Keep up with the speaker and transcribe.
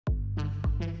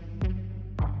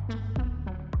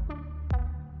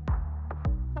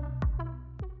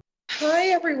Hi,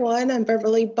 everyone. I'm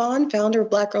Beverly Bond, founder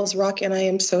of Black Girls Rock, and I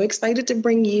am so excited to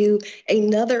bring you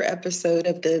another episode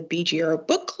of the BGR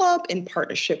Book Club in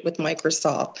partnership with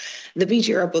Microsoft. The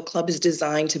BGR Book Club is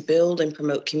designed to build and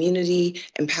promote community,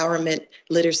 empowerment,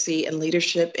 literacy, and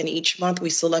leadership. And each month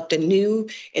we select a new,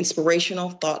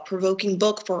 inspirational, thought-provoking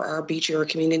book for our BGR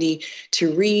community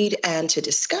to read and to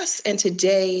discuss. And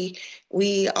today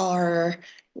we are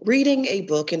reading a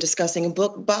book and discussing a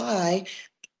book by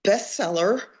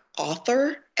bestseller,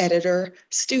 author, editor,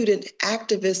 student,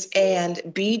 activist, and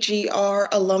BGR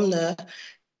alumna,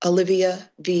 Olivia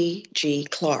V.G.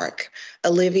 Clarke.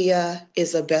 Olivia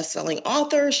is a best-selling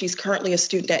author. She's currently a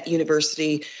student at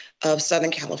University of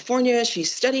Southern California. She's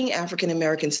studying African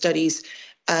American studies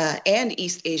and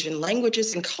East Asian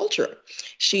languages and culture.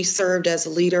 She served as a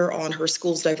leader on her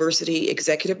school's diversity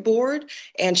executive board,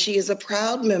 and she is a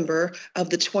proud member of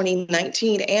the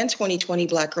 2019 and 2020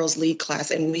 Black Girls Lead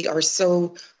class. And we are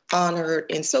so honored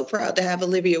and so proud to have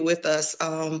Olivia with us.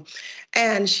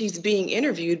 And she's being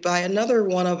interviewed by another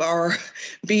one of our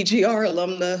BGR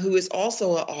alumna who is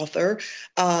also an author,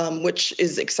 which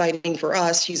is exciting for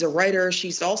us. She's a writer.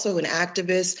 She's also an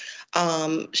activist.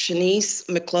 Shanice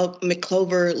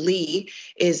McClover Lee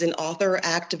is an author,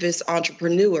 activist,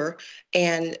 entrepreneur,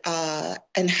 and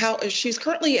how she's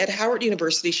currently at Howard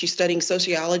University. She's studying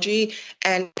sociology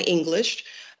and English.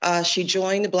 She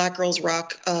joined the Black Girls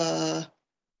Rock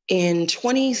in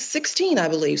 2016, I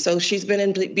believe. So she's been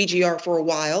in BGR for a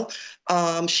while.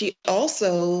 She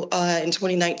also, in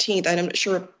 2019, I'm not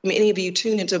sure if many of you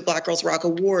tune into Black Girls Rock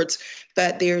Awards,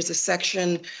 but there's a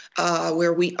section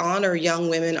where we honor young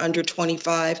women under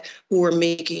 25 who are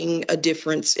making a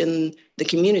difference in the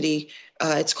community.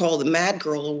 It's called the Mad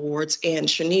Girl Awards, and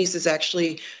Shanice is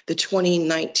actually the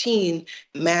 2019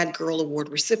 Mad Girl Award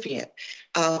recipient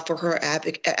for her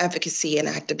advocacy and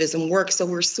activism work. So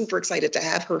we're super excited to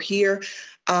have her here.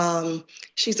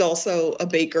 She's also a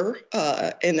baker,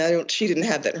 and she didn't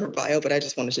have that in her bio, but I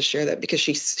just wanted to share that because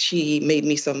she made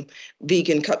me some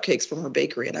vegan cupcakes from her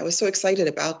bakery, and I was so excited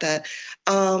about that.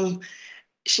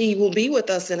 She will be with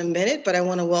us in a minute, but I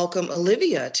want to welcome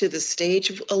Olivia to the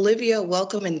stage. Olivia,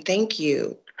 welcome and thank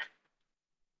you.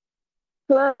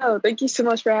 Hello, thank you so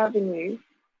much for having me.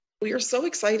 We are so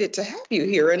excited to have you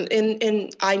here.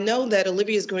 And I know that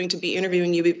Olivia is going to be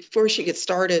interviewing you. Before she gets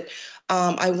started,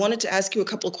 I wanted to ask you a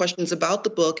couple of questions about the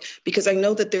book, because I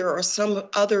know that there are some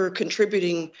other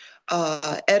contributing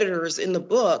editors in the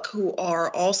book who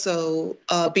are also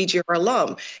BGR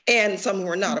alum, and some who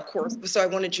are not, of course. So I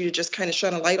wanted you to just kind of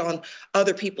shine a light on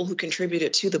other people who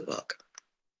contributed to the book.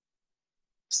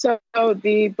 So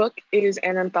the book is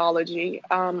an anthology.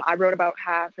 I wrote about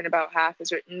half, and about half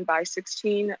is written by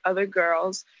 16 other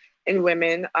girls and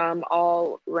women,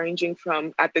 all ranging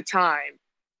from, at the time,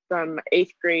 from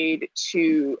 8th grade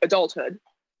to adulthood.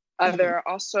 There are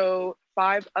also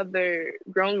 5 other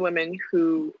grown women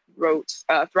who wrote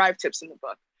Thrive Tips in the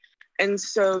book. And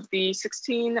so the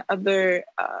 16 other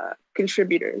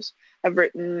contributors have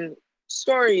written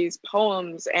stories,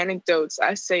 poems, anecdotes,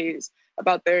 essays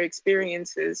about their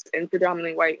experiences in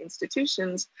predominantly white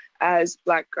institutions as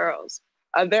Black girls.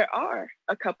 There are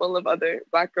a couple of other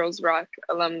Black Girls Rock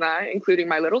alumni, including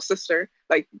my little sister,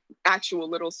 like actual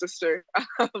little sister,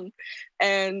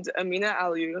 and Amina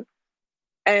Aliu.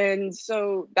 And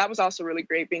so that was also really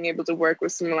great, being able to work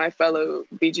with some of my fellow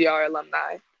BGR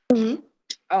alumni.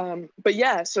 But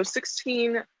yeah, so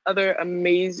 16 other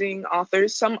amazing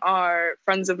authors. Some are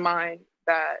friends of mine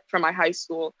from my high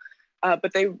school,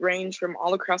 but they range from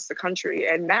all across the country.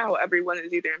 And now everyone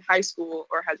is either in high school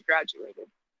or has graduated.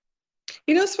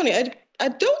 You know, it's funny. I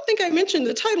don't think I mentioned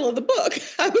the title of the book.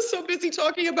 I was so busy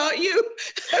talking about you.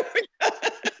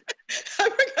 I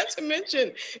forgot to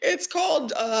mention. It's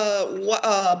called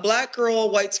Black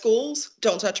Girl, White Schools,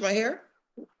 Don't Touch My Hair.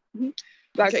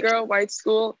 Black Girl, White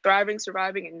School, Thriving,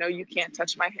 Surviving, and No, You Can't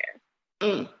Touch My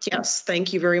Hair. Yes,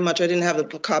 thank you very much. I didn't have the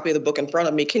copy of the book in front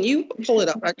of me. Can you pull it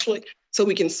up, actually, so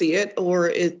we can see it? Or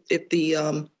if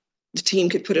the team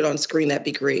could put it on screen, that'd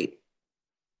be great.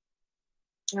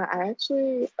 I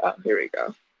actually, here we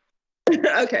go.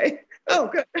 Okay. Oh,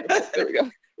 good. There we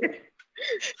go.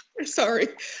 Sorry,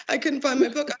 I couldn't find my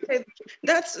book. Okay,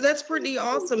 that's pretty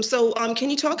awesome. So can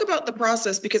you talk about the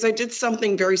process? Because I did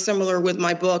something very similar with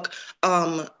my book,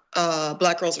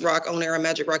 Black Girls Rock, Own Era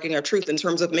Magic, Rocking Our Truth, in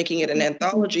terms of making it an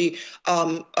anthology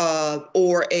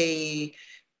or a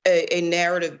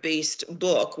narrative-based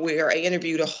book where I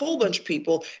interviewed a whole bunch of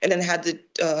people and then had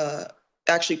to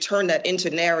actually turn that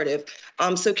into narrative.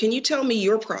 So can you tell me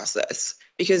your process?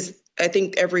 Because I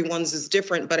think everyone's is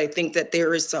different, but I think that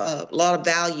there is a lot of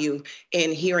value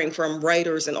in hearing from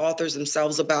writers and authors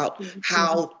themselves about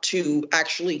how to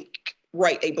actually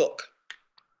write a book.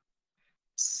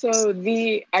 So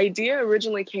the idea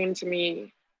originally came to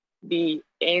me the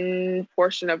end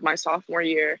portion of my sophomore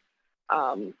year.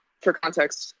 For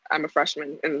context, I'm a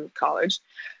freshman in college.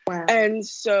 Wow. And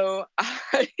so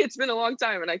it's been a long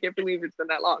time, and I can't believe it's been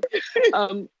that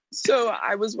long. So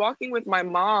I was walking with my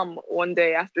mom one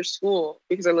day after school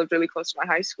because I lived really close to my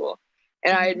high school.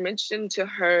 And I had mentioned to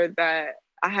her that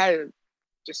I had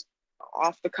just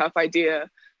off the cuff idea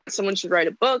that someone should write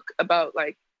a book about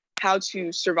like how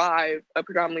to survive a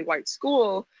predominantly white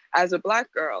school as a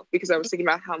Black girl, because I was thinking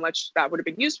about how much that would have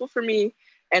been useful for me.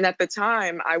 And at the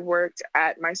time, I worked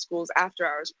at my school's after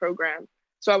hours program.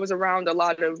 So I was around a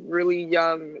lot of really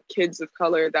young kids of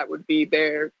color that would be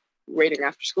there waiting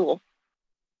after school.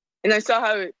 And I saw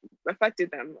how it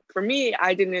affected them. For me,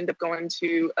 I didn't end up going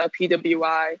to a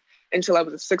PWI until I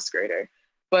was a sixth grader.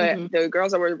 But the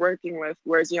girls I was working with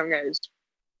were as young as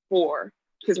 4,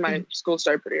 because my school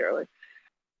started pretty early.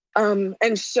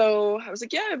 And so I was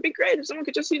like, yeah, it'd be great if someone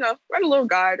could just, write a little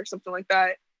guide or something like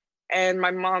that. And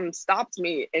my mom stopped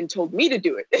me and told me to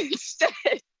do it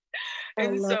instead.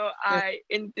 And so I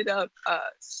ended up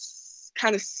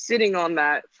kind of sitting on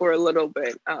that for a little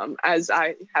bit, as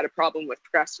I had a problem with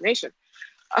procrastination.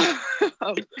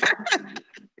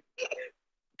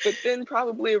 But then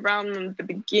probably around the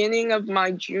beginning of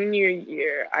my junior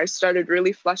year, I started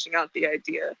really fleshing out the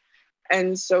idea.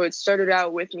 And so it started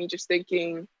out with me just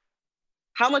thinking,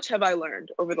 how much have I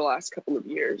learned over the last couple of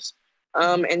years?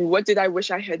 And what did I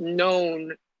wish I had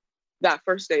known that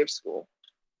first day of school?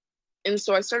 And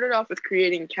so I started off with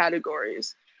creating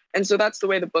categories. And so that's the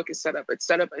way the book is set up. It's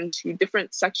set up into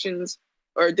different sections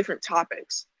or different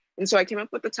topics. And so I came up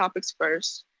with the topics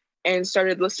first and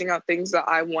started listing out things that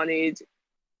I wanted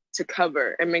to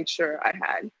cover and make sure I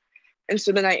had. And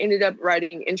so then I ended up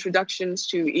writing introductions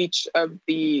to each of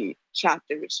the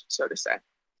chapters, so to say.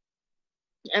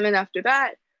 And then after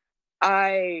that,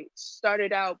 I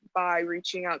started out by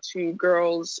reaching out to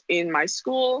girls in my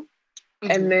school,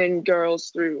 and then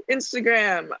girls through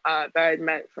Instagram that I'd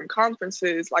met from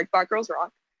conferences like Black Girls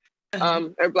Rock,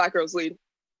 or Black Girls Lead.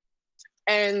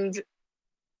 And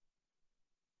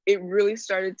it really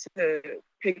started to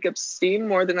pick up steam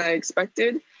more than I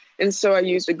expected. And so I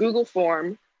used a Google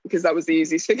form because that was the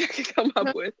easiest thing I could come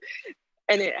up with.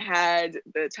 And it had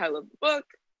the title of the book,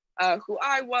 who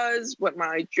I was, what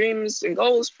my dreams and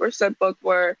goals for said book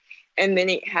were. And then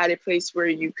it had a place where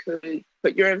you could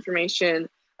put your information,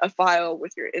 a file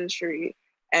with your entry,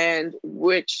 and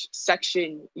which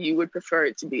section you would prefer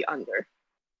it to be under.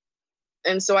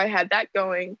 And so I had that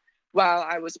going while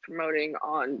I was promoting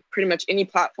on pretty much any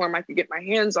platform I could get my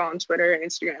hands on: Twitter,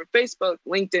 Instagram, Facebook,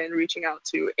 LinkedIn, reaching out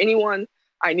to anyone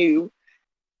I knew,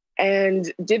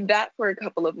 and did that for a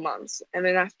couple of months. And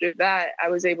then after that, I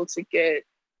was able to get,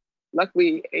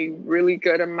 luckily, a really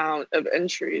good amount of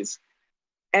entries.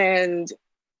 And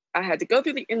I had to go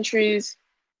through the entries,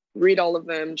 read all of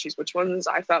them, choose which ones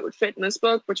I thought would fit in this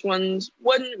book, which ones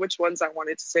wouldn't, which ones I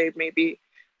wanted to save maybe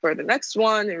for the next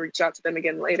one, and reach out to them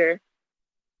again later.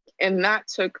 And that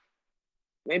took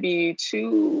maybe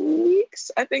 2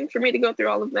 weeks, I think, for me to go through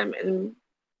all of them and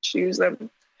choose them.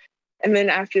 And then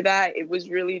after that, it was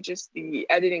really just the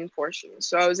editing portion.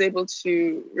 So I was able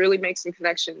to really make some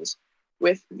connections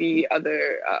with the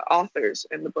other authors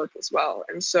in the book as well.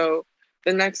 And so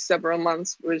the next several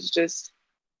months was just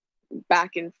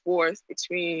back and forth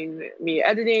between me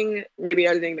editing, maybe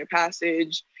editing their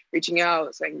passage, reaching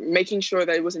out, saying, making sure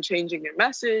that it wasn't changing their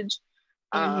message,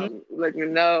 letting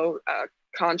them know,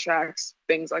 contracts,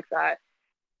 things like that.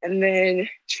 And then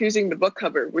choosing the book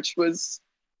cover, which was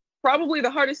probably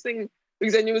the hardest thing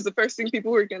because I knew it was the first thing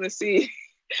people were going to see.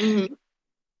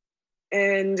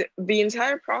 And the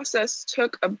entire process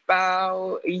took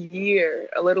about a year,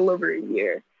 a little over a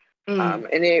year. And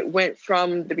it went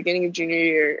from the beginning of junior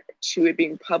year to it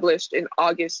being published in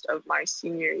August of my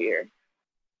senior year.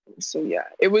 So yeah,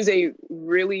 it was a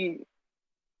really,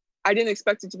 I didn't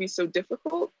expect it to be so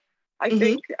difficult. I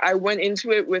think I went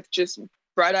into it with just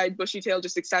bright-eyed, bushy-tailed,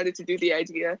 just excited to do the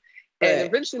idea. And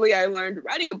eventually I learned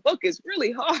writing a book is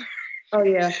really hard. Oh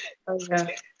yeah.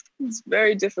 It's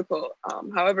very difficult.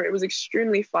 However, it was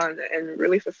extremely fun and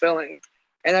really fulfilling.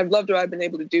 And I've loved what I've been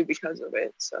able to do because of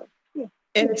it. So yeah.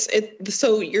 And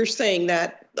so you're saying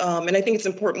that, and I think it's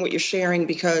important what you're sharing,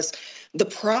 because the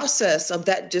process of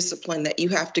that discipline that you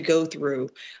have to go through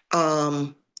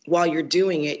while you're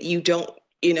doing it, you don't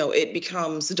it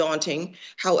becomes daunting.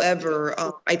 However,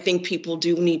 I think people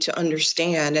do need to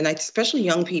understand, and especially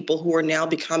young people who are now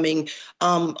becoming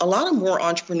a lot of more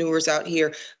entrepreneurs out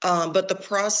here, but the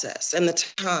process and the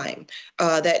time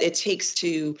that it takes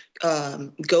to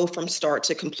go from start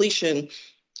to completion,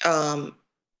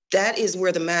 that is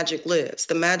where the magic lives.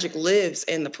 The magic lives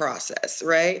in the process,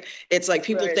 right? It's like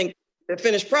people think the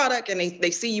finished product and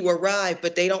they see you arrive,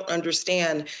 but they don't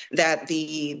understand that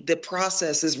the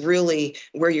process is really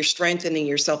where you're strengthening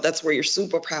yourself. That's where your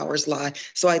superpowers lie.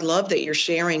 So I love that you're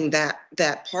sharing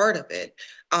that part of it.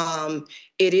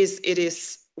 It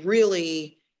is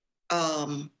really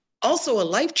also a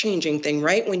life-changing thing,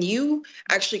 right? When you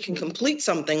actually can complete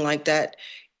something like that,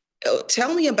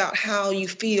 tell me about how you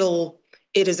feel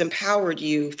it has empowered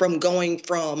you from going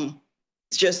from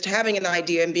just having an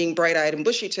idea and being bright-eyed and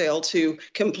bushy-tailed to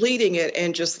completing it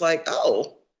and just like,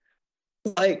 oh,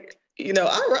 like,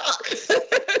 I rock.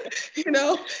 And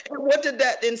what did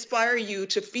that inspire you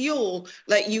to feel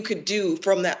like you could do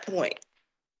from that point?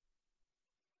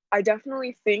 I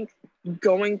definitely think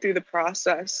going through the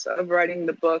process of writing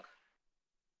the book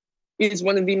is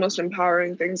one of the most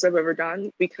empowering things I've ever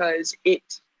done, because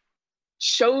it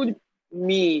showed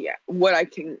me what I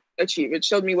can achieve. It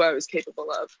showed me what I was capable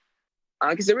of.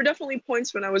 Because there were definitely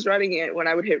points when I was writing it when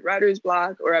I would hit writer's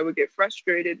block, or I would get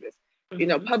frustrated with,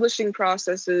 publishing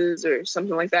processes or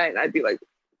something like that. And I'd be like,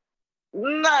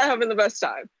 not having the best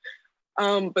time.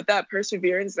 But that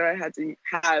perseverance that I had to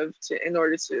have in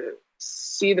order to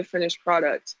see the finished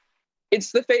product,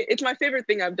 it's my favorite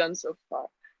thing I've done so far.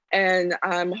 And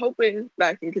I'm hoping that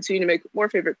I can continue to make more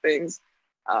favorite things.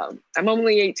 I'm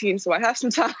only 18, so I have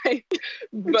some time,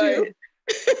 but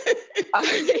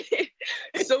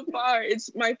so far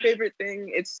it's my favorite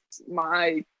thing. It's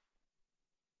my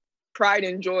pride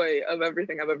and joy of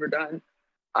everything I've ever done.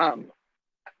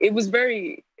 It was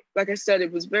very, like I said,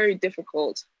 it was very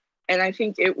difficult. And I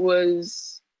think it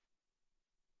was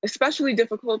especially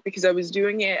difficult because I was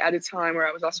doing it at a time where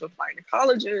I was also applying to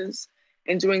colleges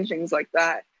and doing things like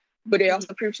that. But it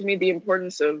also proved to me the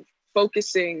importance of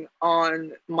focusing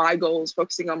on my goals,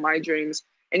 focusing on my dreams.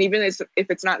 And even if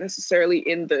it's not necessarily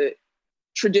in the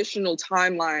traditional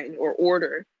timeline or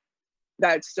order,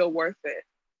 that's still worth it.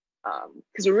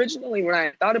 Because originally when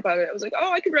I thought about it, I was like,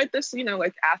 oh, I could write this,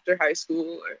 like after high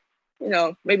school or,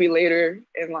 maybe later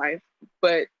in life.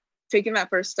 But taking that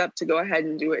first step to go ahead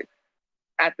and do it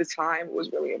at the time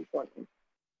was really important.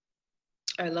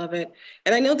 I love it.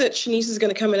 And I know that Shanice is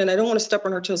going to come in, and I don't want to step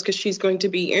on her toes because she's going to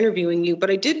be interviewing you, but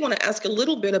I did want to ask a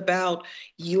little bit about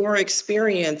your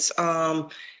experience.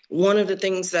 One of the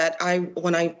things that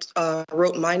when I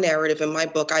wrote my narrative in my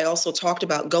book, I also talked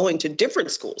about going to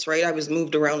different schools, right? I was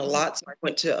moved around a lot. So I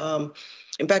went to,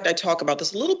 in fact, I talk about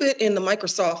this a little bit in the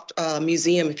Microsoft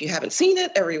Museum. If you haven't seen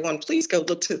it, everyone, please go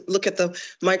look at the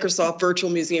Microsoft Virtual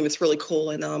Museum. It's really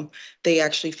cool. And they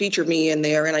actually featured me in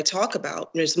there. And I talk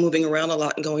about just moving around a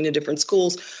lot and going to different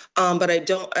schools. But I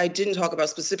didn't talk about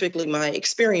specifically my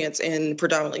experience in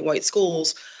predominantly white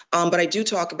schools. But I do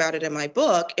talk about it in my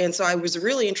book. And so I was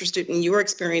really interested in your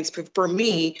experience. For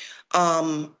me,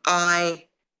 I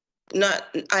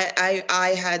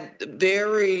had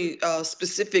very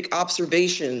specific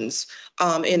observations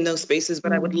in those spaces,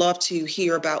 but I would love to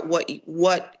hear about what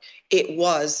it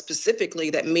was specifically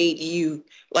that made you,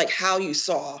 like how you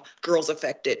saw Girls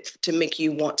Affected to make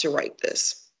you want to write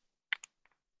this.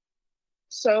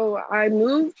 So I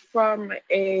moved I'm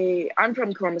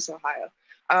from Columbus, Ohio.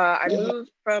 I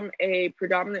moved from a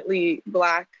predominantly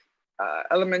Black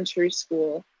elementary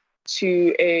school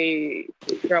to a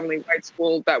predominantly white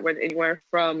school that went anywhere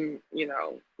from,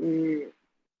 3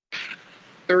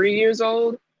 years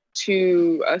old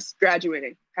to us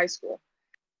graduating high school.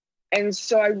 And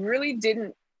so I really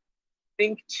didn't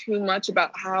think too much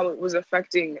about how it was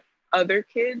affecting other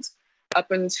kids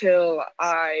up until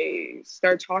I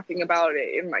started talking about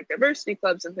it in like diversity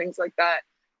clubs and things like that,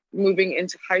 moving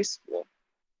into high school.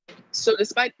 So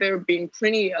despite there being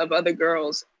plenty of other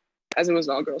girls, as it was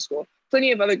an all-girls school,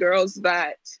 plenty of other girls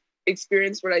that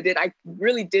experienced what I did, I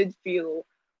really did feel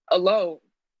alone.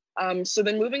 So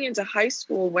then moving into high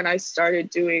school, when I started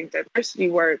doing diversity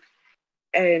work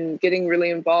and getting really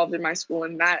involved in my school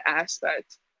in that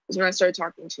aspect, was when I started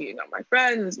talking to, my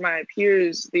friends, my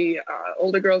peers, the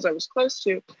older girls I was close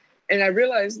to. And I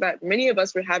realized that many of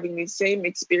us were having these same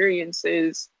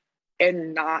experiences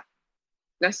and not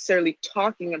necessarily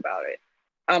talking about it,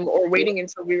 or waiting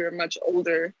until we were much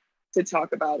older to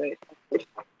talk about it.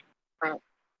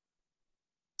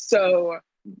 So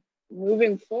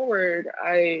moving forward,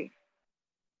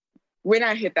 when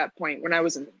I hit that point, when I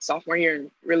was in sophomore year and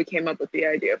really came up with the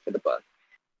idea for the book,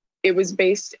 it was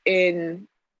based in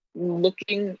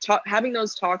having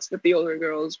those talks with the older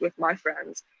girls, with my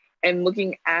friends, and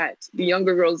looking at the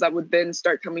younger girls that would then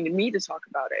start coming to me to talk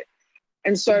about it.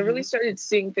 And so I really started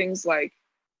seeing things like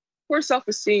poor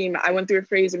self-esteem. I went through a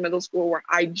phase in middle school where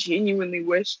I genuinely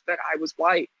wished that I was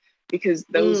white, because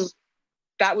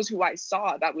that was who I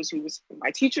saw. That was who was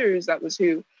my teachers. Those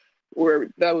were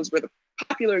the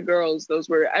popular girls. Those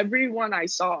were everyone I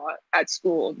saw at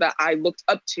school that I looked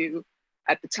up to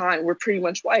at the time were pretty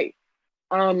much white.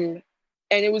 And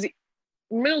it was,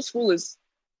 middle school is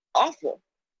awful,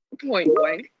 point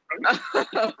blank.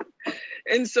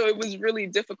 And so it was really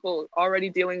difficult already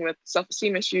dealing with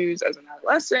self-esteem issues as an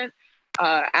adolescent,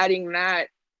 adding that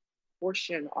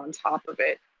portion on top of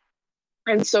it.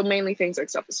 And so mainly things like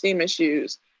self-esteem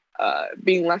issues,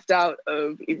 being left out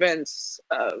of events,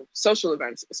 social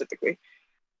events specifically.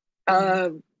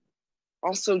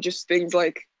 Also just things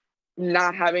like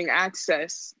not having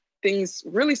access, things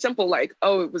really simple like,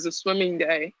 oh, it was a swimming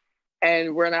day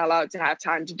and we're not allowed to have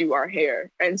time to do our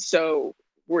hair. And so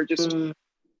we're just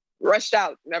rushed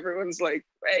out, and everyone's like,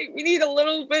 hey, we need a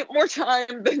little bit more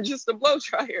time than just a blow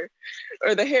dryer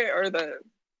or the hair or the,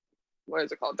 what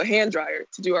is it called? The hand dryer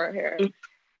to do our hair.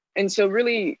 And so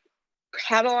really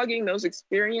cataloging those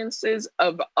experiences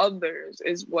of others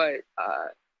is what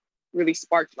really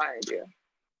sparked my idea.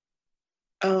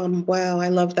 Wow, I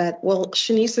love that. Well,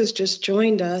 Shanice has just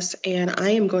joined us, and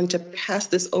I am going to pass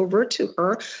this over to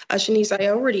her. Shanice, I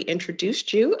already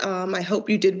introduced you. I hope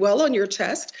you did well on your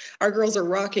test. Our girls are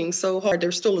rocking so hard.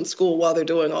 They're still in school while they're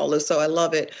doing all this, so I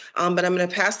love it. But I'm going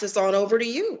to pass this on over to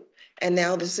you. And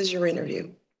now this is your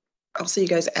interview. I'll see you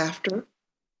guys after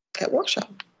at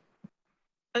workshop.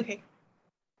 Okay.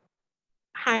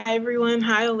 Hi, everyone.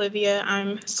 Hi, Olivia.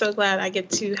 I'm so glad I get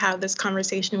to have this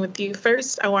conversation with you.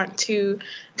 First, I want to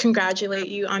congratulate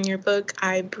you on your book.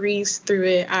 I breezed through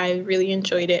it. I really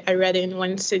enjoyed it. I read it in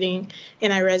one sitting,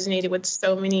 and I resonated with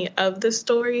so many of the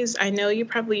stories. I know you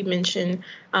probably mentioned,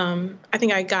 I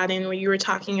think I got in where you were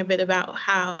talking a bit about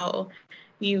how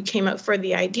you came up for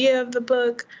the idea of the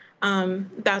book.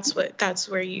 That's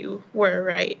where you were,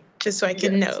 right? Just so I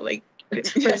can know, like,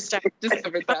 first just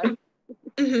over time.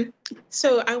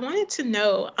 So I wanted to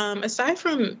know, aside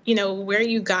from, where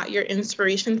you got your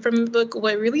inspiration from the book,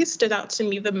 what really stood out to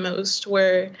me the most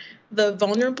were the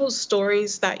vulnerable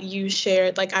stories that you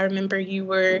shared. Like, I remember you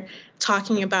were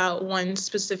talking about one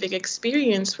specific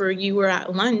experience where you were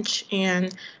at lunch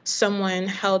and someone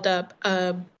held up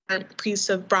a burnt piece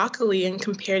of broccoli and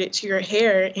compared it to your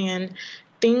hair and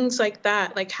things like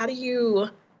that. Like, how did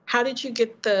you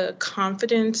get the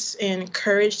confidence and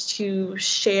courage to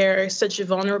share such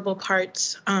vulnerable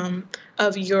parts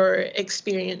of your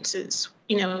experiences,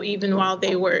 even while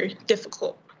they were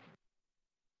difficult?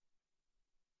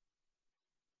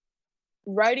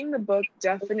 Writing the book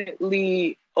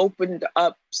definitely opened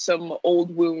up some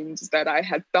old wounds that I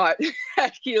had thought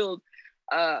had healed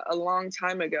a long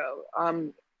time ago.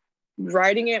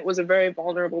 Writing it was a very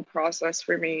vulnerable process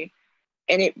for me,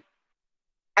 and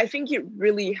I think it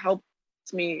really helped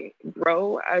me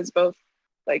grow as both,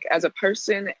 like, as a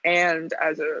person and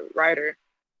as a writer.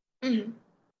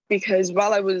 Because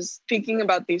while I was thinking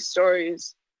about these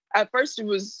stories, at first it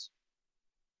was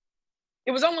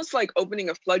almost like opening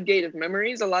a floodgate of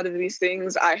memories. A lot of these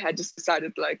things I had just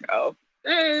decided, like,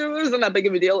 it wasn't that big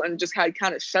of a deal, and just had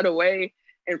kind of shut away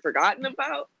and forgotten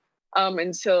about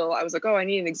until I was like, oh, I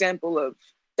need an example of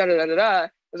da-da-da-da-da. I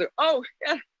was like, oh,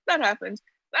 yeah, that happened.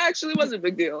 That actually was a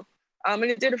big deal. And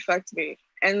it did affect me.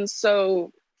 And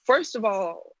so, first of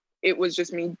all, it was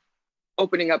just me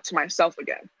opening up to myself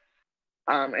again,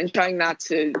 and trying not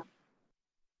to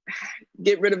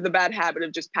get rid of the bad habit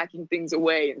of just packing things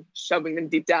away and shoving them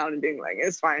deep down and being like,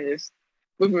 it's fine, just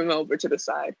moving them over to the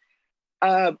side.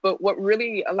 But what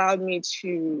really allowed me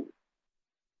to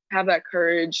have that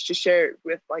courage to share it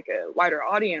with, like, a wider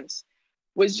audience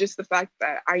was just the fact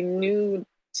that I knew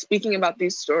speaking about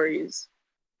these stories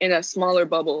in a smaller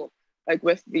bubble, like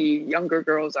with the younger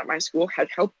girls at my school, had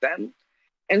helped them.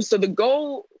 And so the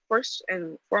goal, first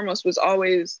and foremost, was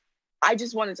always, I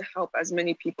just wanted to help as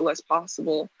many people as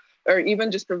possible, or even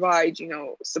just provide,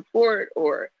 support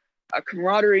or a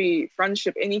camaraderie,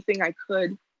 friendship, anything I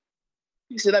could,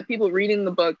 so that people reading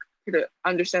the book could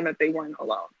understand that they weren't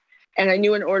alone. And I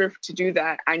knew in order to do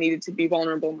that, I needed to be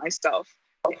vulnerable myself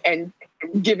and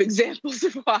give examples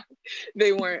of why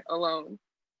they weren't alone.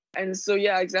 And so,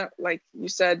 yeah, like you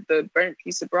said, the burnt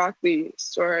piece of broccoli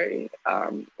story,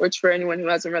 which for anyone who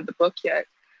hasn't read the book yet,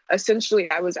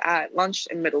 essentially I was at lunch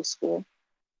in middle school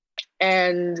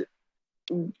and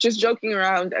just joking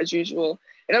around as usual.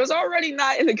 And I was already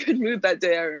not in a good mood that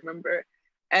day, I remember.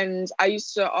 And I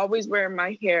used to always wear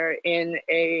my hair in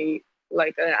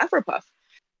like an Afro puff.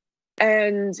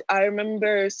 And I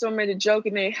remember someone made a joke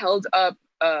and they held up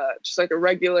just like a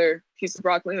regular piece of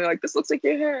broccoli. And they're like, this looks like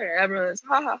your hair. And everyone was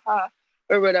ha ha ha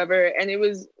or whatever. And it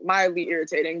was mildly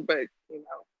irritating, but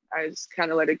I just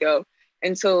kind of let it go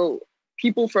until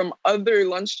people from other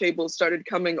lunch tables started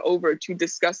coming over to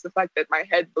discuss the fact that my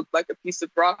head looked like a piece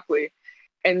of broccoli,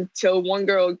 until one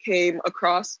girl came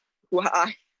across who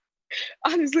I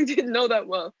honestly didn't know that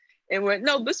well and went,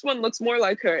 no, this one looks more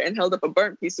like her, and held up a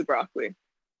burnt piece of broccoli.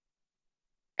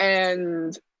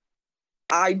 And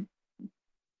I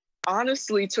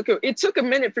honestly it took a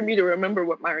minute for me to remember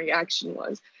what my reaction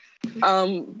was.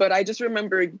 But I just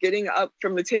remember getting up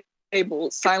from the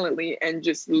table silently and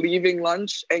just leaving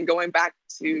lunch and going back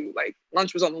to, like,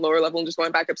 lunch was on the lower level, and just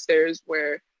going back upstairs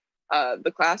where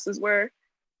the classes were.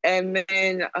 And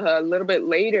then a little bit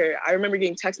later, I remember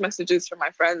getting text messages from my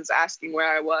friends asking where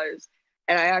I was.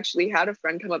 And I actually had a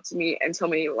friend come up to me and tell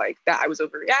me, like, that I was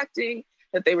overreacting,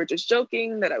 that they were just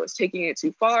joking, that I was taking it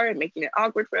too far and making it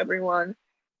awkward for everyone.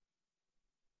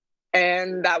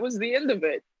 And that was the end of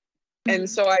it. And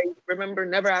so I remember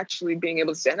never actually being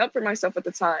able to stand up for myself at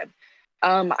the time.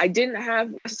 I didn't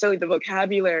have necessarily the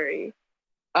vocabulary,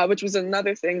 which was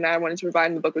another thing that I wanted to provide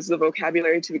in the book, was the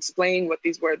vocabulary to explain what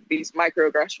these were, these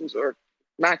microaggressions, or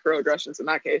macroaggressions in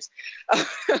that case,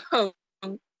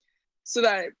 so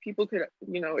that people could,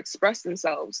 express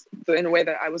themselves in a way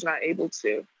that I was not able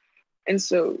to. And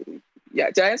so, yeah,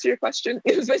 did I answer your question?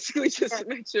 It was basically just to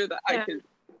make sure that I could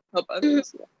help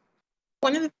others.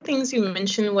 One of the things you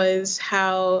mentioned was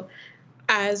how,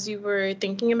 as you were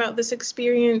thinking about this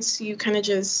experience, you kind of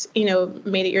just,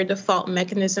 made it your default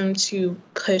mechanism to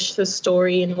push the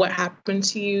story and what happened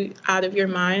to you out of your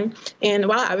mind. And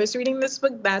while I was reading this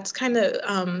book, that's kind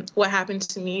of what happened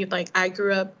to me. Like, I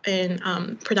grew up in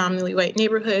predominantly white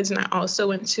neighborhoods, and I also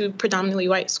went to predominantly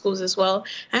white schools as well.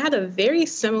 I had a very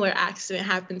similar accident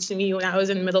happen to me when I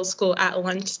was in middle school at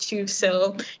lunch too.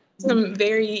 So some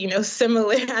very,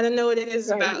 similar, I don't know what it is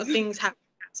about things happening.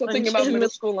 Something about middle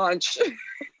school lunch.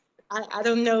 I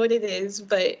don't know what it is,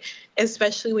 but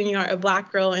especially when you are a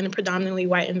Black girl in a predominantly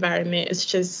white environment, it's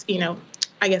just,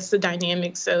 I guess the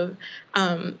dynamics of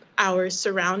our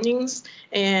surroundings.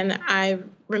 And I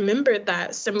remember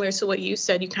that, similar to what you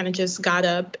said, you kind of just got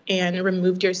up and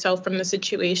removed yourself from the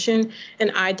situation.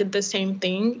 And I did the same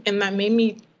thing. And that made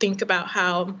me think about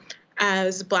how,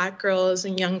 as Black girls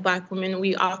and young Black women,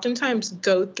 we oftentimes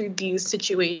go through these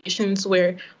situations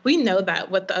where we know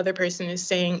that what the other person is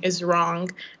saying is wrong.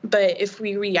 But if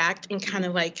we react and kind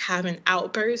of like have an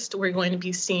outburst, we're going to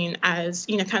be seen as,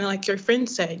 kind of like your friend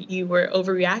said, you were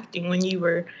overreacting when you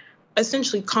were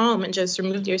essentially calm and just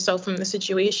removed yourself from the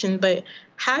situation. But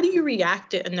how do you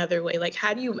react it another way? Like,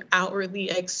 how do you outwardly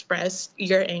express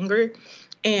your anger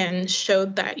and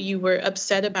showed that you were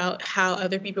upset about how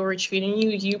other people were treating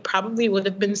you? You probably would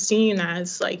have been seen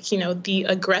as, like, the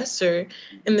aggressor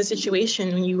in the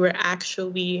situation when you were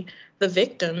actually the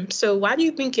victim. So why do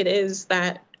you think it is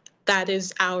that that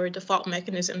is our default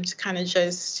mechanism, to kind of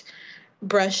just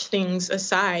brush things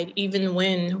aside, even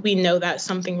when we know that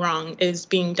something wrong is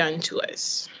being done to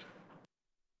us?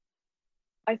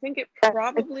 I think it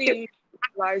probably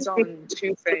relies on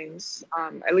two things.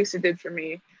 At least it did for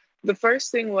me. The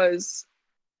first thing was,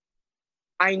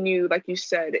 I knew, like you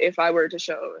said, if I were to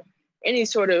show any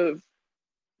sort of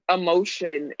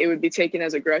emotion, it would be taken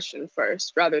as aggression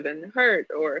first, rather than hurt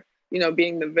or,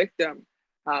 being the victim.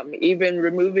 Even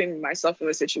removing myself from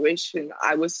the situation,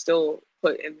 I was still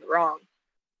put in the wrong.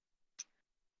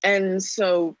 And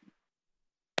so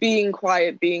being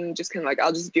quiet, being just kind of like,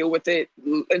 I'll just deal with it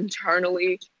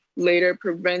internally later,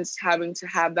 prevents having to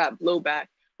have that blowback,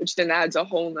 which then adds a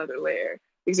whole nother layer.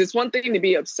 Because it's one thing to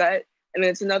be upset, and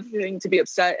then it's another thing to be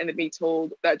upset and to be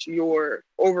told that you're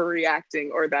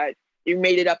overreacting, or that you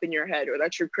made it up in your head, or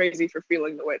that you're crazy for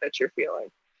feeling the way that you're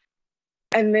feeling.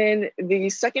 And then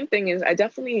the second thing is, I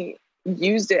definitely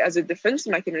used it as a defense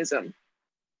mechanism,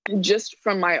 just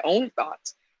from my own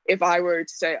thoughts. If I were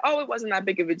to say, oh, it wasn't that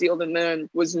big of a deal, then there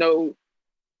was no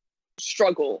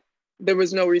struggle. There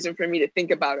was no reason for me to think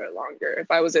about it longer.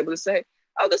 If I was able to say,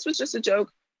 oh, this was just a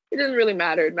joke, it didn't really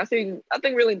matter, nothing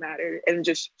really mattered, and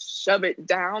just shove it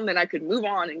down, then I could move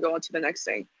on and go on to the next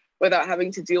thing without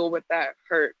having to deal with that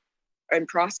hurt and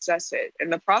process it.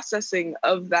 And the processing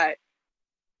of that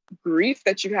grief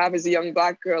that you have as a young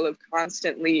Black girl, of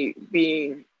constantly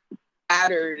being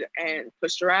battered and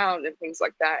pushed around and things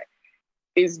like that,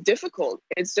 is difficult.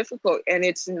 It's difficult, and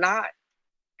it's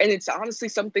honestly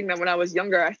something that when I was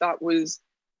younger, I thought was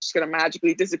just gonna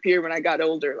magically disappear when I got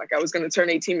older. Like, I was gonna turn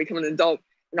 18, become an adult,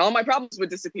 and all my problems would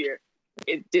disappear.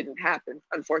 it didn't happen,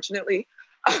 unfortunately.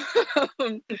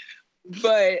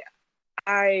 But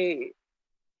I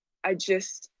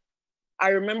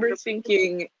remember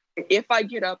thinking, if I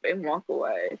get up and walk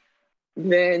away,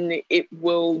 then it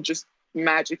will just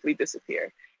magically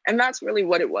disappear. And that's really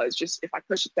what it was. Just if I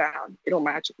push it down, it'll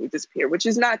magically disappear, which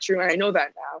is not true. And I know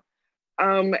that now.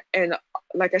 And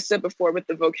like I said before, with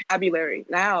the vocabulary,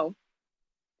 now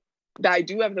that I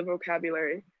do have the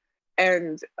vocabulary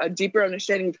and a deeper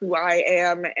understanding of who I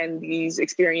am and these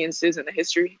experiences and the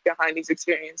history behind these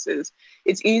experiences,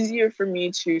 it's easier for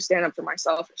me to stand up for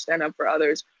myself or stand up for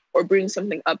others or bring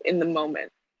something up in the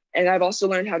moment. And I've also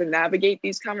learned how to navigate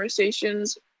these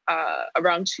conversations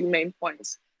around two main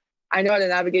points. I know how to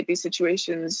navigate these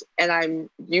situations, and I'm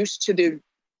used to the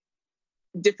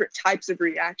different types of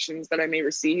reactions that I may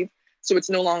receive. So it's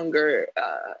no longer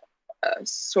a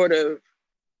sort of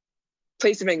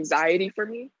place of anxiety for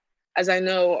me, as I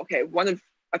know, okay, one of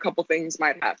a couple things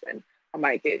might happen. I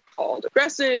might get called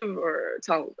aggressive or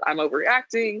told I'm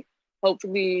overreacting.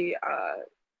 Hopefully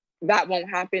that won't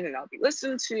happen and I'll be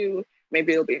listened to.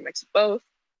 Maybe it'll be a mix of both.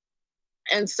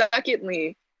 And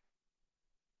secondly,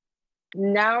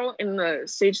 now in the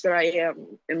stage that I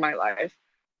am in my life,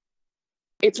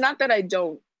 it's not that I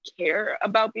don't care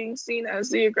about being seen as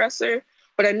the aggressor,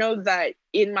 but I know that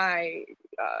in my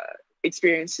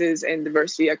experiences in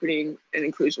diversity, equity, and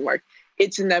inclusion work,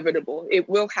 it's inevitable. It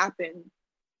will happen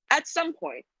at some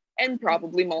point and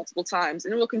probably multiple times,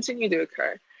 and it will continue to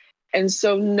occur. And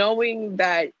so knowing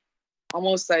that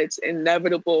almost that it's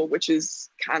inevitable, which is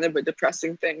kind of a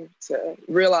depressing thing to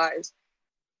realize,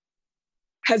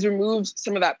 has removed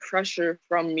some of that pressure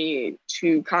from me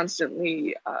to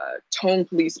constantly tone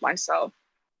police myself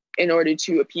in order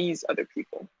to appease other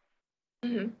people.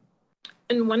 Mm-hmm.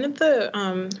 And one of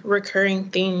the recurring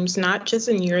themes, not just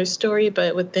in your story,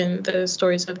 but within the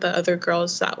stories of the other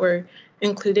girls that were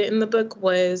included in the book,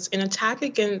 was an attack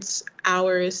against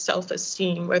our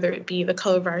self-esteem, whether it be the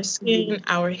color of our skin,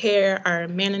 our hair, our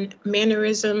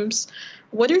mannerisms.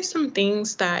 What are some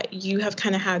things that you have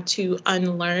kind of had to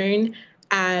unlearn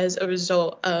as a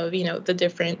result of, the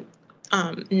different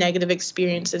negative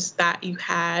experiences that you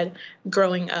had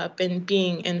growing up and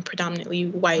being in predominantly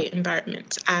white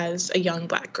environments as a young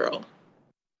Black girl?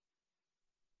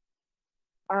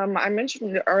 I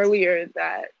mentioned earlier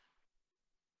that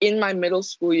in my middle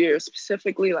school years,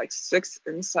 specifically like 6th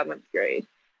and 7th grade,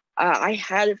 I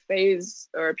had a phase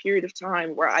or a period of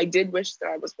time where I did wish that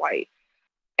I was white.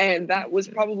 And that was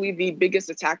probably the biggest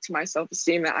attack to my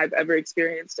self-esteem that I've ever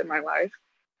experienced in my life,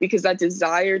 because that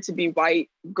desire to be white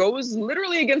goes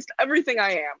literally against everything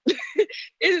I am. It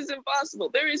is impossible.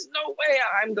 There is no way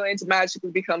I'm going to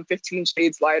magically become 15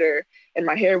 shades lighter and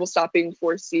my hair will stop being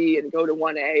 4C and go to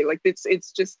 1A. Like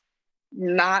it's just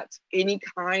not any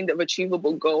kind of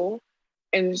achievable goal.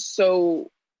 And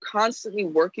so constantly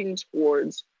working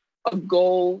towards a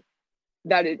goal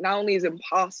that it not only is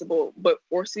impossible, but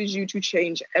forces you to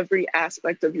change every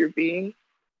aspect of your being,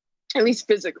 at least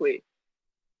physically,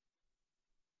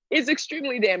 is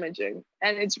extremely damaging.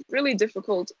 And it's really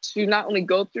difficult to not only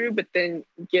go through, but then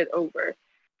get over.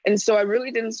 And so I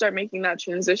really didn't start making that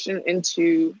transition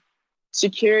into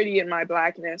security in my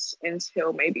Blackness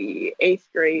until maybe 8th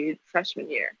grade, freshman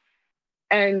year.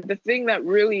 And the thing that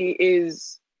really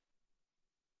is,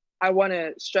 I want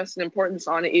to stress an importance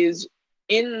on, is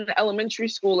in elementary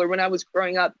school or when I was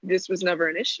growing up, this was never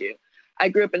an issue. I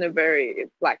grew up in a very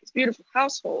Black is beautiful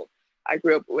household. I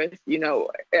grew up with,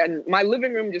 and my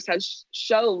living room just has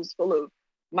shelves full of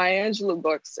Maya Angelou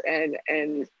books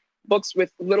and books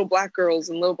with little Black girls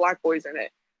and little Black boys in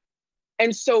it.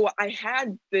 And so I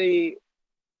had the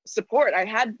support, I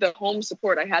had the home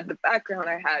support, I had the background,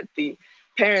 I had the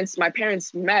parents. My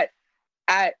parents met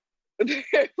at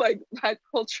like Black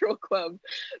cultural club.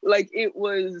 Like it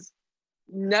was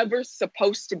never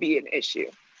supposed to be an issue.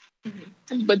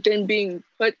 Mm-hmm. But then being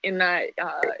put in that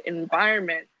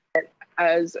environment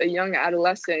as a young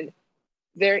adolescent,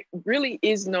 there really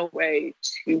is no way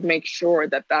to make sure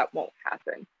that that won't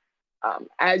happen.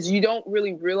 As you don't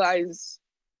really realize,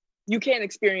 you can't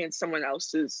experience someone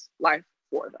else's life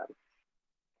for them.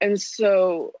 And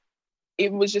so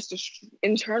it was just an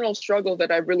internal struggle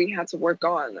that I really had to work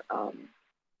on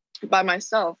by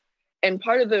myself. And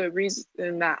part of the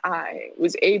reason that I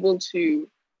was able to,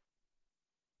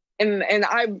 and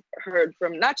I've heard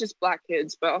from not just Black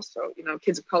kids, but also,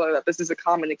 kids of color, that this is a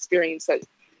common experience that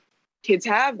kids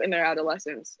have in their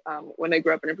adolescence when they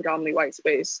grow up in a predominantly white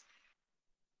space.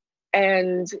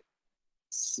 And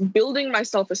building my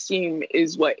self-esteem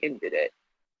is what ended it.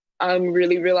 I'm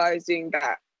really realizing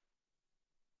that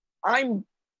I'm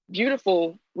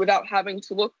beautiful without having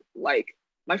to look like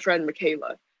my friend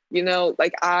Michaela. You know,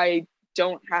 like I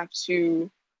don't have to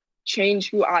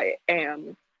change who I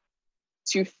am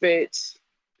to fit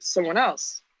someone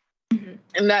else. Mm-hmm.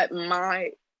 And that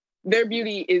their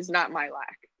beauty is not my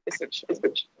lack, essentially.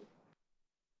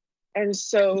 And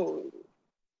so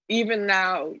even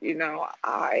now, you know,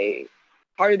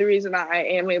 part of the reason I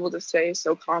am able to stay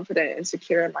so confident and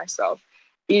secure in myself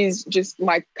is just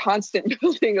my constant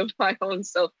building of my own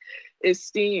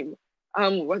self-esteem.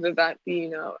 Whether that be, you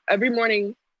know, every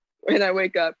morning when I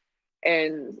wake up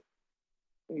and,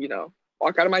 you know,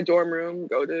 walk out of my dorm room,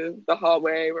 go to the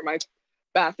hallway where my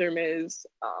bathroom is.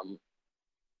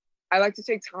 I like to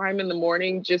take time in the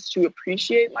morning just to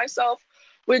appreciate myself,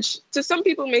 which to some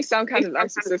people may sound kind of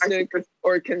narcissistic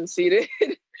or conceited,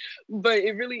 but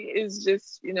it really is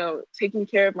just, you know, taking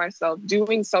care of myself.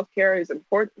 Doing self-care is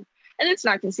important. And it's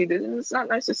not conceited and it's not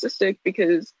narcissistic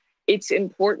because it's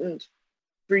important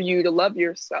for you to love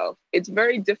yourself. It's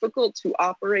very difficult to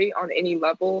operate on any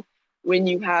level when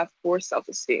you have poor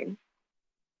self-esteem.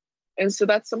 And so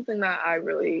that's something that I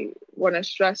really want to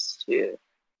stress to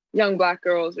young Black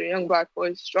girls or young Black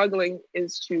boys struggling,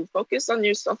 is to focus on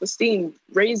your self-esteem,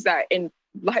 raise that. In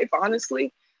life,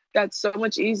 honestly, got so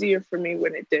much easier for me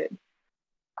when it did.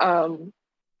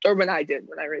 Or when I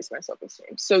raised my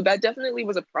self-esteem. So that definitely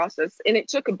was a process, and it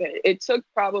took a bit. It took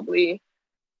probably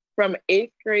from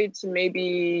 8th grade to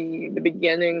maybe the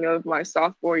beginning of my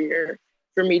sophomore year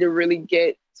for me to really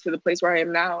get to the place where I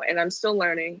am now. And I'm still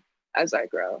learning as I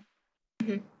grow.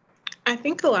 Mm-hmm. I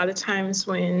think a lot of times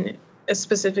when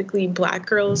specifically Black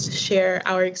girls share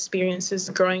our experiences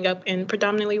growing up in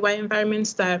predominantly white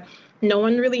environments, that no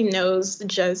one really knows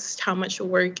just how much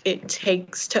work it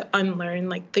takes to unlearn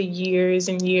like the years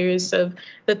and years of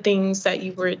the things that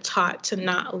you were taught to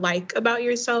not like about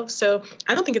yourself. So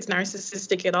I don't think it's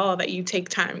narcissistic at all that you take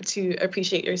time to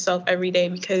appreciate yourself every day,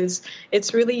 because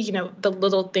it's really, you know, the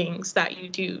little things that you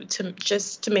do to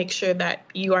make sure that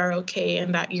you are okay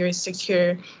and that you're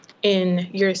secure in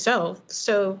yourself.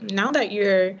 So now that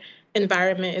your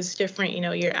environment is different, you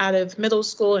know, you're out of middle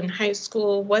school and high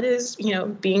school, what is, you know,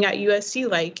 being at USC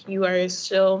like? You are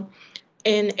still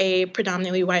in a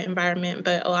predominantly white environment,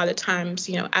 but a lot of times,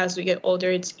 you know, as we get older,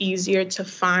 it's easier to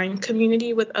find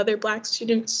community with other Black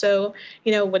students. So,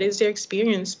 you know, what has your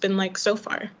experience been like so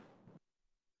far?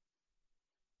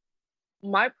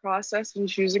 My process in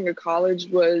choosing a college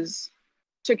was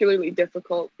particularly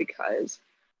difficult because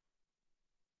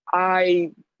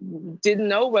I didn't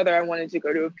know whether I wanted to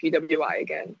go to a PWI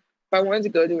again. If I wanted to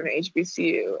go to an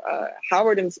HBCU,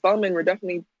 Howard and Spelman were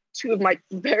definitely two of my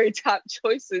very top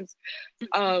choices.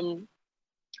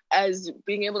 As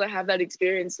being able to have that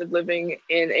experience of living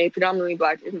in a predominantly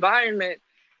Black environment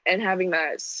and having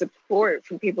that support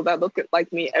from people that look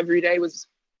like me every day was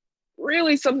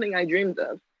really something I dreamed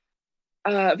of.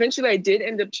 Eventually, I did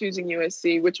end up choosing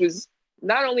USC, which was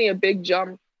not only a big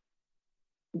jump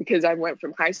because I went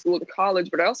from high school to college,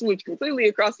 but I also moved completely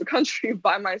across the country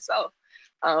by myself,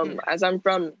 as I'm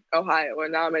from Ohio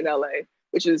and now I'm in LA,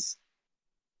 which is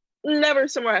never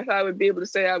somewhere I thought I would be able to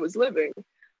say I was living.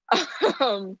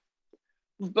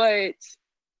 But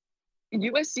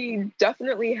USC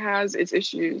definitely has its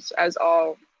issues, as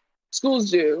all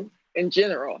schools do in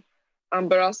general,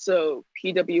 but also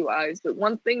PWIs. But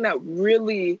one thing that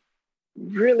really,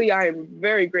 really I am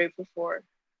very grateful for,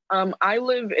 I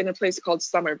live in a place called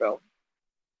Somerville,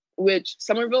 which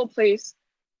Somerville Place,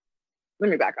 let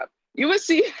me back up.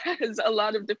 USC has a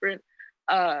lot of different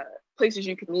places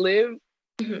you can live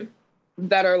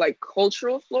that are like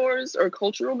cultural floors or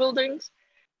cultural buildings.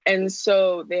 And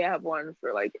so they have one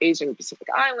for like Asian Pacific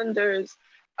Islanders,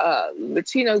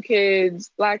 Latino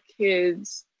kids, Black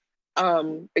kids,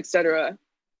 etc.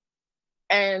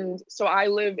 And so I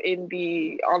live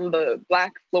on the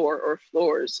Black floor or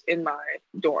floors in my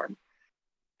dorm.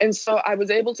 And so I was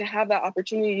able to have that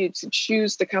opportunity to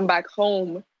choose to come back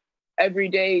home every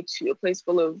day to a place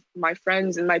full of my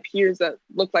friends and my peers that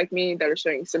look like me, that are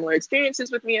sharing similar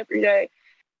experiences with me every day.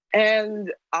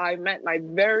 And I met my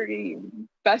very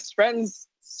best friends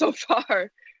so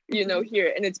far, you know,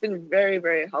 here. And it's been very,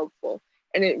 very helpful.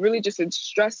 And it really just had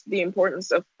stressed the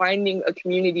importance of finding a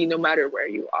community no matter where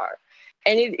you are.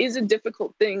 And it is a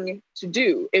difficult thing to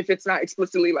do if it's not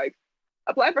explicitly like,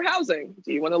 apply for housing.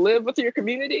 Do you want to live with your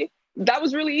community? That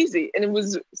was really easy. And it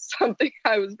was something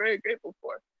I was very grateful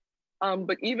for.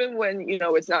 But even when, you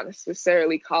know, it's not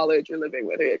necessarily college or living,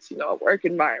 whether it's, you know, a work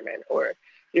environment or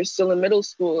you're still in middle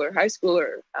school or high school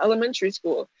or elementary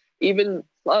school, even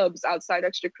clubs, outside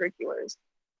extracurriculars,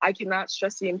 I cannot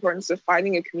stress the importance of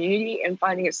finding a community and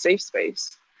finding a safe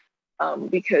space,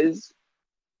 because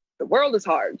the world is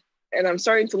hard. And I'm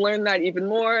starting to learn that even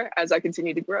more as I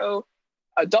continue to grow.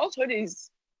 Adulthood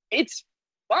it's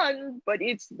fun, but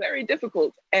it's very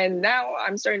difficult. And now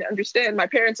I'm starting to understand my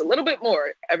parents a little bit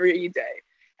more every day,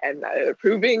 and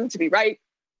proving to be right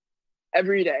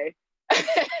every day.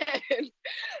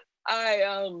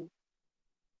 And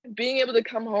being able to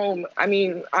come home, I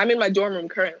mean, I'm in my dorm room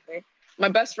currently. My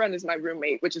best friend is my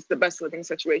roommate, which is the best living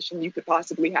situation you could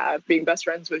possibly have, being best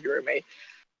friends with your roommate.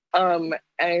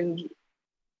 And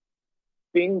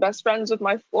being best friends with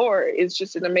my floor is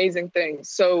just an amazing thing.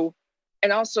 So,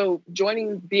 and also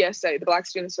joining BSA, the Black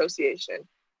Student Association,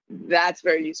 that's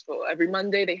very useful. Every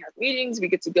Monday they have meetings, we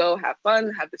get to go have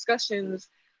fun, have discussions,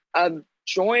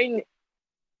 join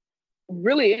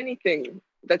really anything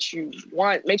that you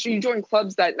want. Make sure you join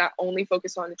clubs that not only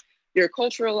focus on your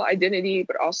cultural identity,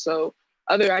 but also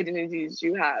other identities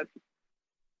you have.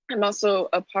 I'm also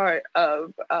a part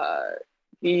of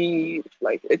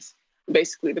it's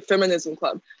basically the feminism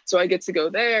club. So I get to go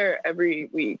there every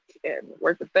week and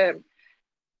work with them.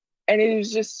 And it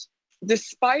is just,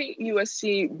 despite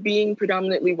USC being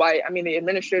predominantly white, I mean, the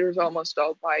administrators are almost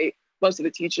all white. Most of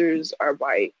the teachers are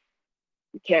white.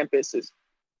 The campus is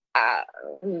a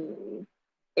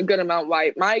good amount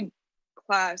white. My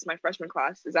class, my freshman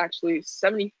class, is actually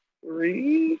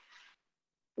 73,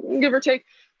 give or take,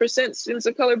 percent students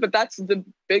of color, but that's the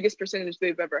biggest percentage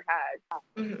they've ever had.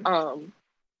 Mm-hmm.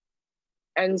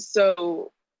 And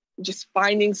so just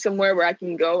finding somewhere where I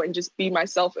can go and just be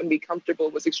myself and be comfortable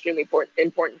was extremely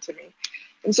important to me.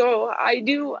 And so I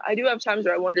do have times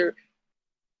where I wonder,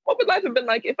 what would life have been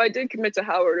like if I did commit to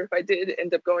Howard, or if I did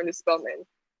end up going to Spelman?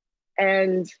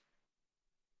 And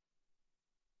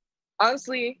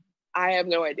honestly, I have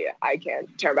no idea. I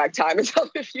can't turn back time and tell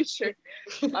the future.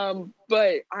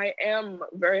 But I am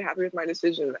very happy with my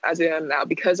decision as I am now,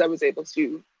 because I was able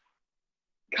to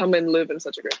come and live in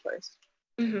such a great place.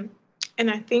 Mm-hmm. And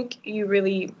I think you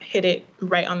really hit it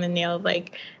right on the nail.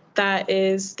 Like, that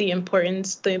is the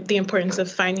importance, the importance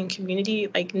of finding community,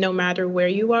 like, no matter where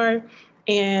you are.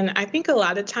 And I think a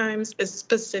lot of times,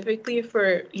 specifically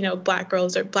for, Black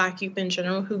girls or Black youth in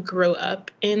general who grow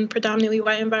up in predominantly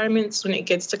white environments, when it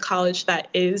gets to college, that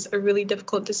is a really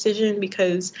difficult decision,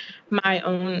 because my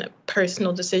own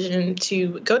personal decision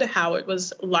to go to Howard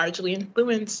was largely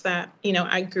influenced that,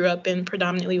 I grew up in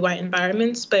predominantly white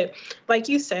environments. But like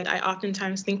you said, I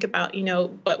oftentimes think about,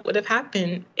 what would have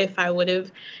happened if I would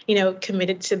have,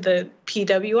 committed to the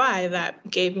PWI that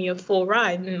gave me a full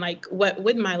ride, and like, what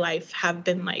would my life have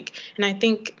been like? And I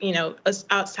think,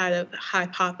 outside of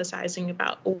hypothesizing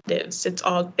about what ifs, it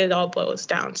all boils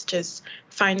down to just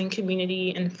finding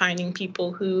community and finding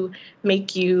people who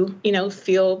make you,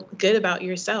 feel good about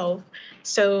yourself.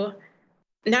 So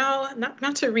now,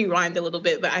 not to rewind a little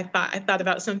bit, but I thought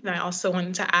about something I also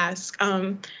wanted to ask.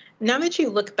 Now that you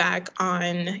look back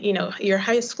on, your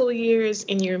high school years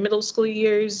and your middle school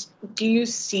years, do you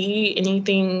see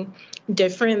anything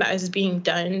different that is being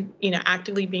done,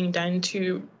 actively being done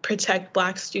to protect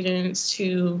Black students,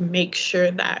 to make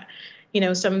sure that,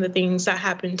 some of the things that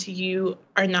happen to you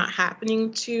are not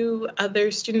happening to other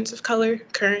students of color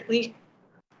currently?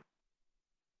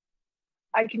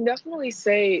 I can definitely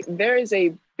say there is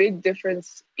a big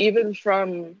difference, even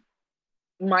from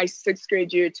my 6th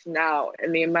grade year to now,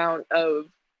 and the amount of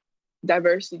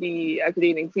diversity, equity,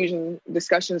 and inclusion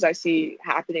discussions I see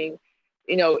happening,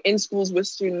 in schools with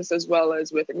students as well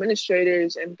as with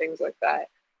administrators and things like that.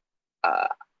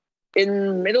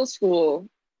 In middle school,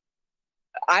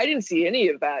 I didn't see any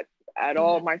of that at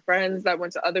all. My friends that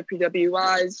went to other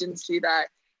PWIs didn't see that.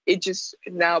 It just,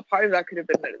 now part of that could have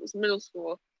been that it was middle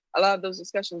school. A lot of those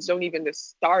discussions don't even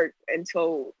start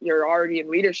until you're already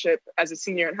in leadership as a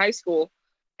senior in high school.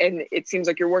 And it seems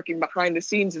like you're working behind the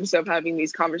scenes instead of having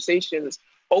these conversations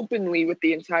openly with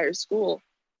the entire school.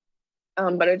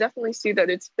 But I definitely see that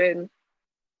it's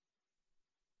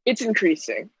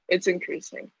increasing. It's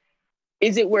increasing.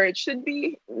 Is it where it should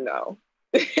be? No,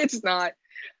 it's not.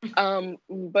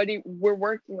 But we're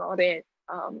working on it.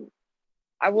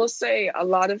 I will say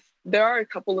there are a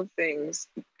couple of things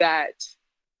that,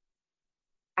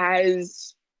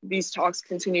 as these talks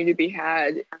continue to be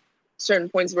had, certain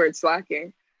points where it's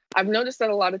lacking. I've noticed that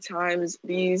a lot of times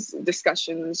these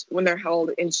discussions, when they're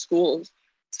held in schools,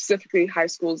 specifically high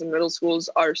schools and middle schools,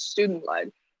 are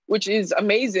student-led, which is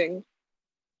amazing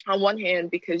on one hand,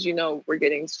 because, we're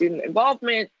getting student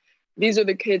involvement. These are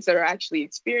the kids that are actually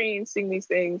experiencing these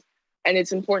things, and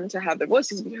it's important to have their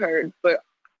voices be heard. But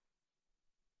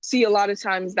see a lot of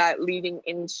times that leading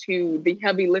into the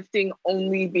heavy lifting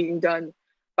only being done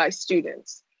by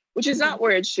students, which is not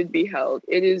where it should be held.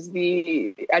 It is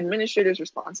the administrator's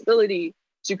responsibility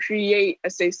to create a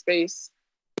safe space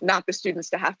not the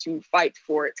students to have to fight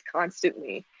for it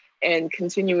constantly and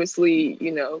continuously,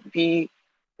 be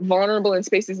vulnerable in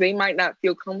spaces they might not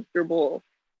feel comfortable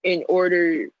in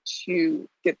order to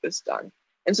get this done.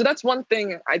 And so that's one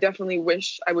thing I definitely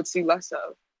wish I would see less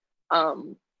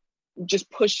of. Just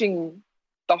pushing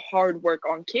the hard work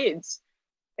on kids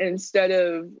instead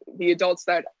of the adults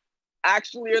that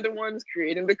actually are the ones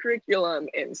creating the curriculum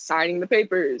and signing the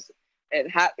papers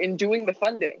and doing the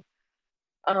funding.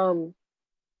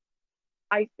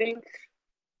 I think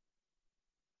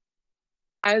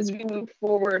as we move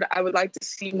forward, I would like to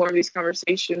see more of these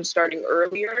conversations starting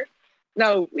earlier.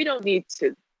 Now, we don't need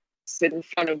to sit in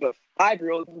front of a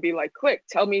 5-year-old and be like, quick,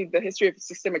 tell me the history of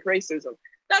systemic racism.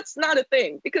 That's not a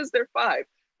thing because they're 5.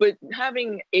 But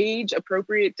having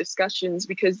age-appropriate discussions,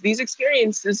 because these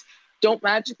experiences don't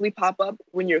magically pop up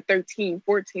when you're 13,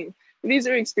 14. These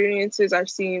are experiences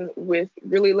I've seen with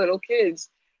really little kids.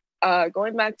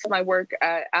 Going back to my work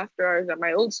after hours at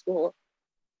my old school,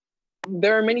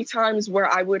 there are many times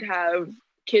where I would have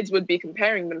kids would be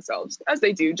comparing themselves, as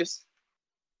they do, just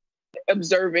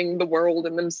observing the world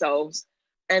and themselves.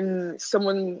 And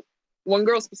one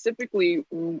girl specifically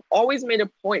always made a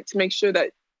point to make sure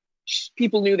that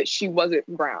people knew that she wasn't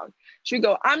brown. She'd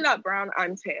go, I'm not brown,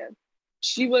 I'm tan.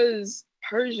 She was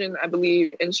Persian, I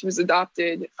believe, and she was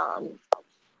adopted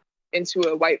into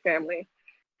a white family.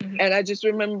 And I just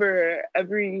remember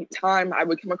every time I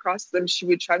would come across them, she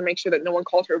would try to make sure that no one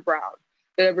called her brown,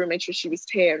 that everyone make sure she was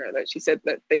tan, or that she said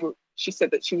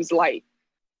that she was light,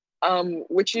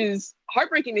 which is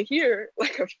heartbreaking to hear,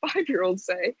 like a 5-year-old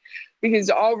say,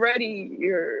 because already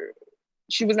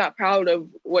she was not proud of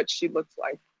what she looked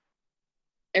like.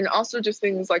 And also just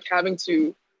things like having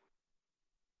to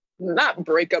not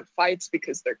break up fights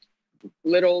because they're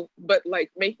little, but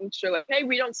like making sure like, hey,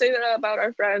 we don't say that about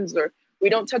our friends, or we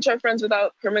don't touch our friends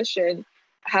without permission.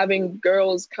 Having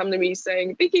girls come to me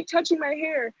saying, they keep touching my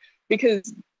hair,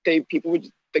 because the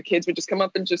kids would just come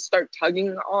up and just start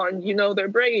tugging on, their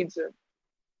braids or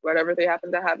whatever they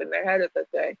happen to have in their head at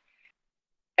that day.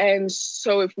 And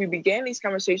so if we began these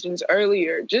conversations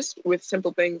earlier, just with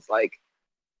simple things like,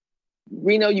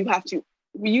 we know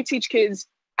you teach kids,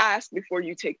 ask before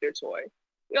you take their toy.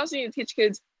 We also need to teach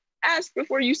kids, ask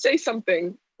before you say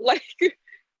something like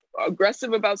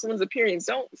aggressive about someone's appearance.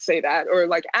 Don't say that. Or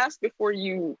like ask before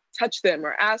you touch them,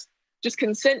 or ask, just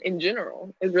consent in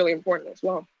general is really important as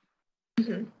well.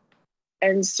 Mm-hmm.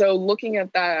 And so looking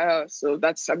at that, so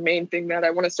that's a main thing that I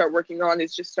want to start working on,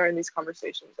 is just starting these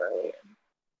conversations earlier.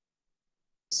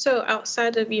 So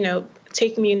outside of,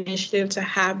 taking the initiative to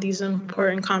have these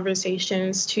important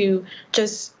conversations, to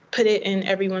just put it in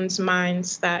everyone's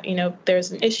minds that,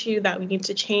 there's an issue that we need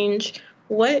to change,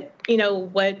 what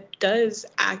does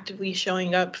actively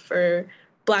showing up for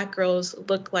Black girls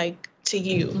look like to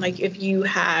you? Like if you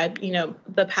had,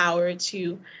 the power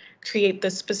to create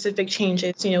the specific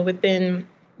changes, within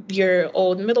your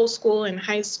old middle school and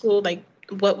high school, like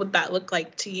what would that look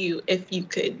like to you if you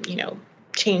could,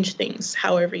 change things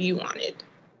however you wanted?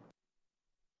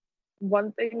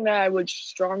 One thing that I would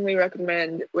strongly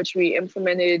recommend, which we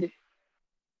implemented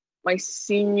my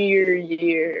senior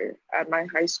year at my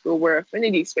high school, were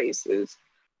affinity spaces,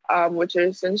 which are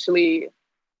essentially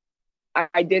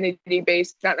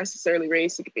identity-based, not necessarily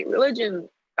race. It could be religion,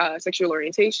 sexual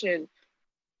orientation,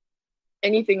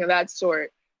 anything of that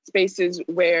sort. Spaces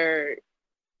where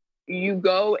you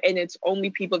go and it's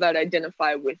only people that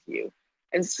identify with you.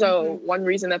 And so one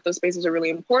reason that those spaces are really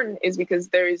important is because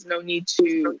there is no need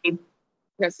to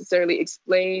necessarily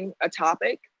explain a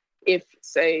topic. If,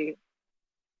 say,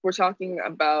 we're talking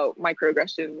about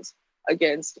microaggressions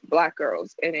against Black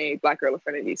girls in a Black girl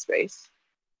affinity space,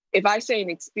 if I say an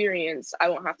experience, I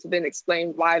won't have to then explain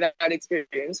why that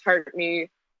experience hurt me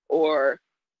or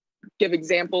give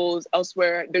examples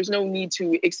elsewhere. There's no need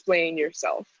to explain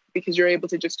yourself, because you're able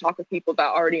to just talk with people that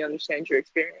already understand your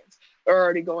experience, or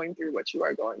already going through what you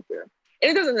are going through.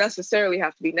 And it doesn't necessarily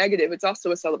have to be negative. It's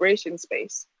also a celebration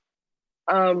space.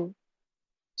 So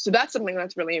that's something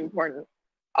that's really important.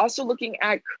 Also looking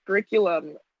at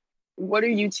curriculum, what are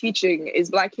you teaching? Is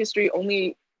Black history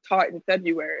only taught in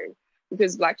February?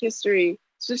 Because Black history,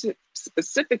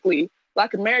 specifically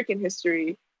Black American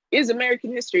history, is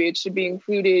American history. It should be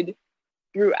included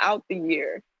throughout the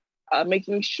year,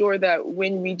 making sure that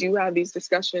when we do have these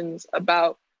discussions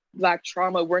about Black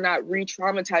trauma, we're not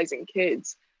re-traumatizing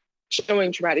kids.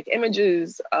 Showing traumatic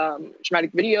images,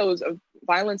 traumatic videos of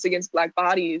violence against Black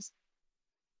bodies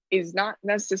is not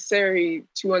necessary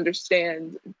to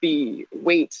understand the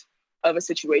weight of a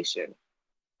situation.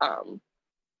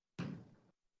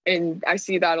 And I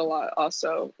see that a lot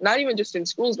also, not even just in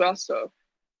schools, but also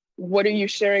What are you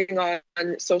sharing on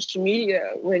social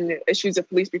media when issues of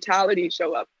police brutality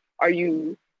show up? Are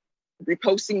you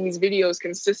reposting these videos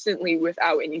consistently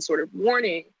without any sort of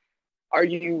warning? Are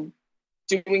you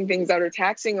doing things that are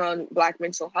taxing on Black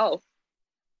mental health?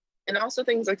 And also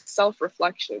things like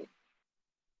self-reflection.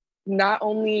 Not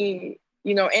only,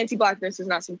 anti-Blackness is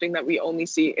not something that we only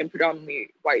see in predominantly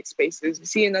white spaces. We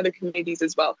see in other communities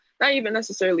as well, not even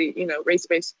necessarily,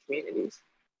 race-based communities.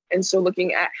 And so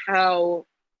looking at how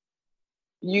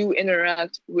you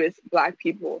interact with Black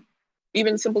people,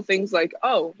 even simple things like,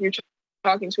 oh, you're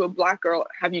talking to a Black girl,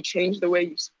 have you changed the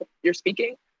way you're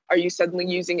speaking? Are you suddenly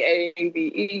using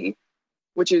AAVE,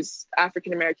 which is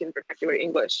African American Vernacular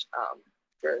English,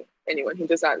 for anyone who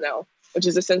does not know, which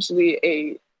is essentially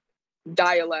a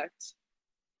dialect.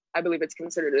 I believe it's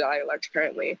considered a dialect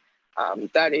currently,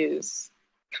 that is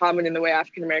common in the way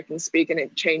African Americans speak, and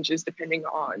it changes depending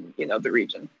on, the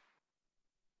region.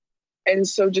 And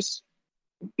so just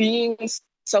being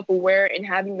self-aware and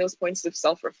having those points of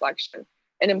self-reflection.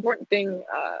 An important thing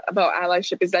about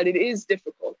allyship is that it is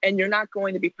difficult, and you're not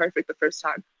going to be perfect the first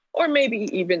time, or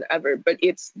maybe even ever, but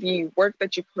it's the work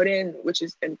that you put in, which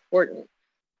is important.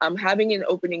 Having an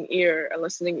opening ear, a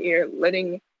listening ear,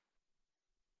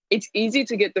 it's easy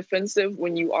to get defensive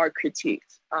when you are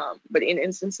critiqued. But in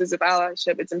instances of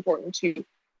allyship, it's important to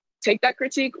take that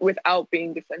critique without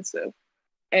being defensive.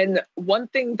 And one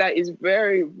thing that is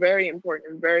very, very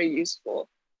important and very useful,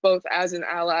 both as an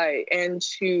ally and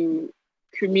to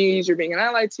communities you're being an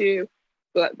ally to,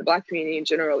 the Black community in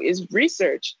general, is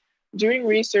research. Doing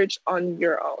research on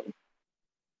your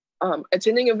own.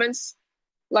 Attending events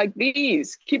like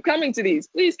these. Keep coming to these.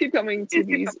 Please keep coming to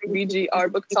these BGR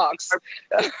book talks.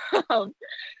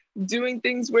 Doing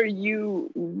things where you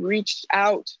reach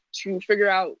out to figure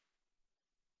out,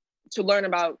 to learn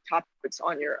about topics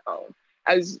on your own.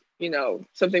 As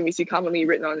something we see commonly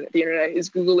written on the internet is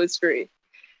Google is free.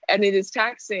 And it is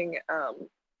taxing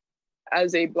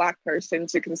as a Black person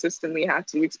to consistently have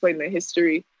to explain the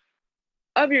history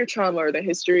of your trauma or the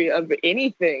history of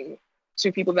anything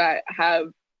to people that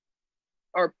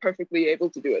are perfectly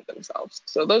able to do it themselves.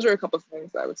 So those are a couple of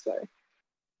things I would say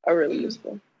are really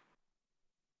useful.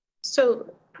 So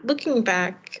looking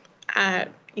back at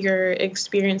your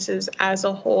experiences as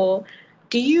a whole,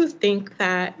 do you think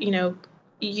that,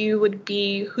 you would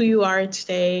be who you are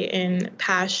today and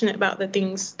passionate about the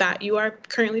things that you are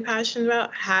currently passionate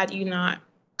about had you not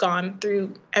gone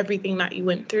through everything that you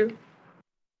went through?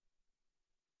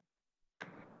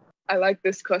 I like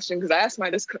this question because I ask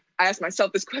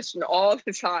myself this question all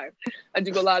the time. I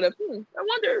do a lot of, I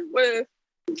wonder what.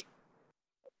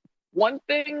 One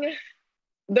thing,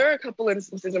 there are a couple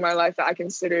instances in my life that I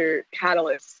consider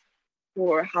catalysts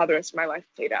for how the rest of my life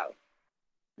played out.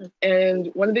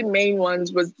 And one of the main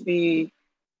ones was the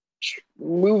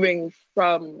moving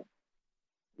from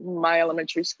my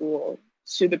elementary school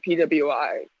to the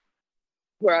PWI,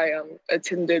 where I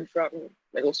attended from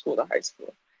middle school to high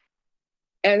school.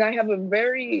 And I have a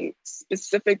very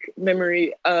specific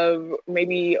memory of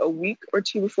maybe a week or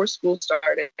two before school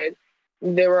started.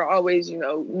 There were always,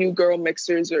 new girl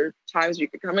mixers or times you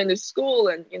could come into school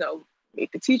and,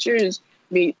 meet the teachers,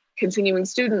 meet continuing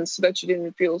students so that you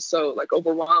didn't feel so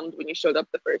overwhelmed when you showed up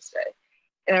the first day.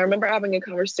 And I remember having a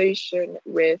conversation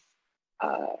with,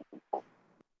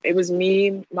 it was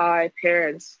me, my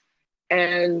parents,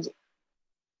 and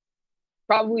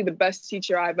probably the best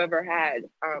teacher I've ever had,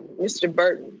 Mr.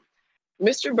 Burton.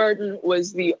 Mr. Burton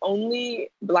was the only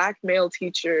Black male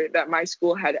teacher that my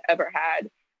school had ever had,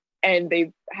 and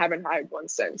they haven't hired one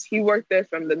since. He worked there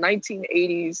from the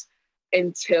 1980s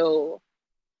until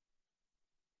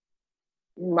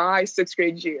my sixth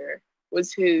grade year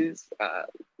was his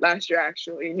last year,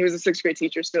 actually. And he was a sixth grade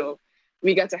teacher, so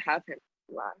we got to have him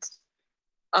last.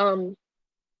 And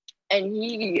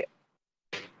he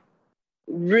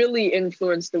really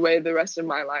influenced the way the rest of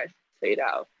my life played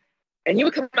out. And he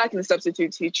would come back as a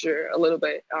substitute teacher a little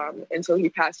bit until he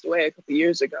passed away a couple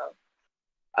years ago.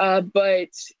 But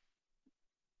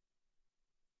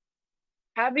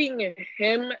having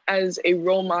him as a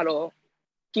role model,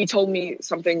 he told me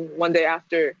something one day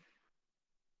after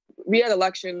we had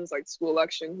elections, like school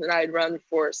elections, and I had run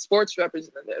for sports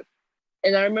representative.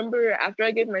 And I remember after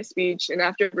I gave my speech and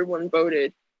after everyone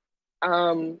voted,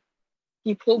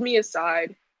 he pulled me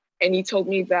aside and he told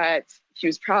me that he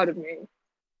was proud of me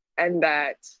and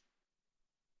that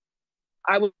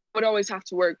I would always have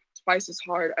to work twice as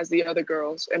hard as the other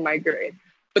girls in my grade,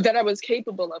 but that I was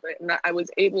capable of it and that I was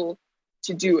able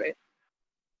to do it.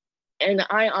 And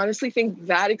I honestly think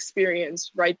that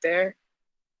experience right there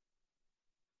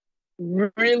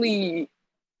really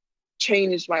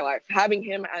changed my life, having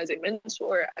him as a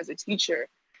mentor, as a teacher.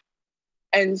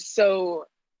 And so,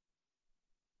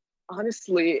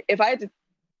 honestly, if I had to,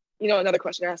 another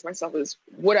question to ask myself is,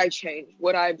 would I change?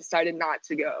 Would I have decided not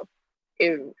to go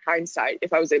in hindsight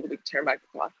if I was able to turn back the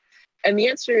clock? And the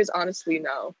answer is honestly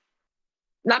no.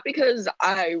 Not because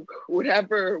I would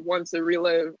ever want to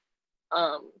relive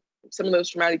some of those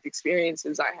traumatic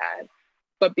experiences I had,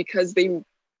 but because they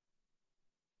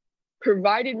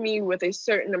provided me with a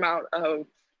certain amount of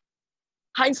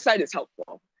hindsight is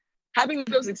helpful. Having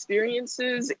those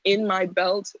experiences in my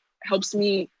belt helps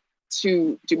me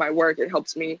to do my work. It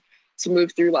helps me to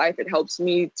move through life. It helps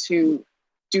me to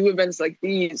do events like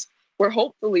these, where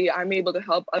hopefully I'm able to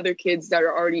help other kids that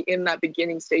are already in that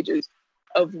beginning stages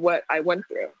of what I went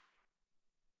through.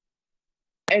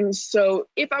 And so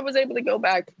if I was able to go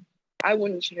back, I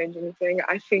wouldn't change anything.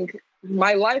 I think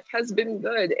my life has been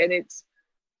good,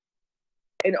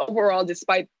 and overall,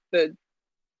 despite the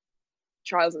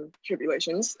trials and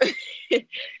tribulations,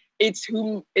 it's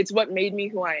what made me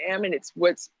who I am, and it's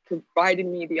what's provided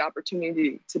me the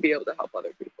opportunity to be able to help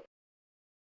other people.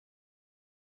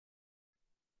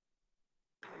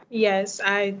 Yes,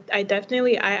 I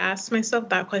definitely, I ask myself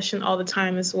that question all the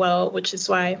time as well, which is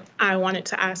why I wanted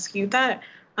to ask you that.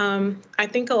 I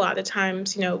think a lot of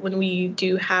times, when we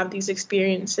do have these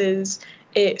experiences,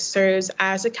 it serves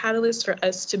as a catalyst for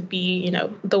us to be,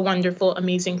 the wonderful,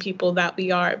 amazing people that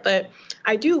we are. But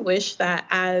I do wish that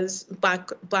as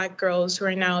Black girls who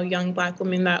are now young Black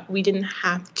women, that we didn't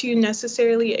have to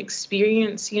necessarily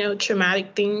experience,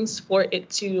 traumatic things for it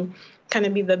to kind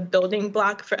of be the building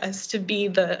block for us to be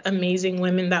the amazing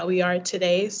women that we are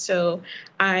today. So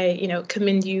I,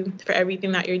 commend you for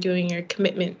everything that you're doing, your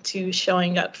commitment to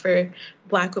showing up for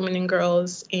Black women and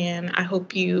girls. And I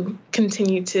hope you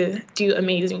continue to do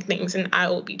amazing things, and I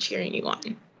will be cheering you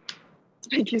on.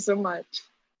 Thank you so much.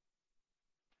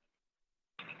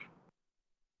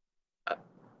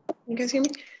 You guys hear me?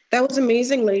 That was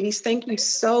amazing, ladies. Thank you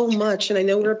so much. And I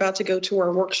know we're about to go to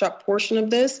our workshop portion of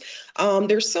this.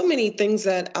 There's so many things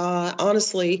that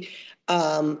honestly,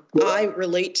 I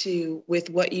relate to with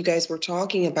what you guys were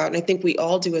talking about. And I think we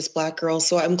all do as Black girls.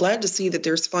 So I'm glad to see that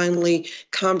there's finally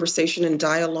conversation and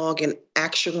dialogue and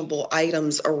actionable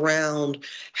items around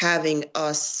having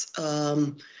us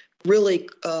really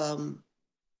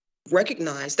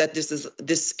recognize that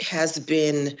this has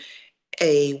been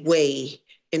a way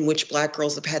in which Black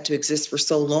girls have had to exist for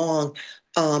so long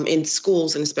in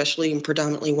schools, and especially in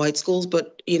predominantly white schools,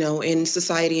 but in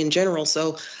society in general.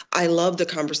 So I love the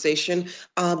conversation.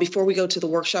 Before we go to the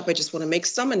workshop, I just want to make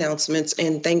some announcements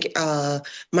and thank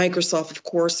Microsoft, of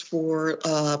course, for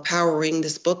powering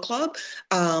this book club.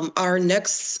 Our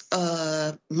next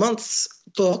month's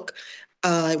book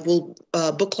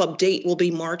book club date will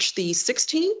be March the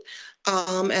 16th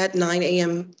at 9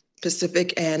 a.m.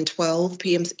 Pacific and 12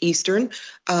 p.m. Eastern.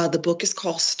 The book is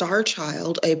called Star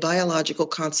Child, A Biological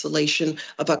Constellation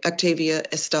of Octavia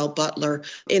Estelle Butler.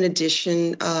 In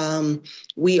addition,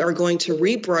 we are going to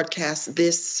rebroadcast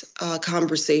this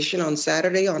conversation on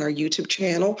Saturday on our YouTube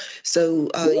channel. So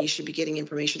you should be getting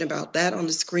information about that on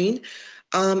the screen.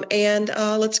 And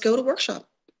let's go to workshop.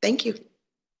 Thank you.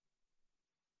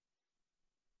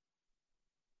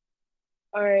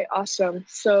 All right, awesome.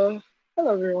 So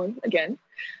hello, everyone, again.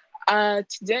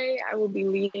 Today, I will be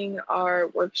leading our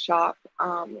workshop,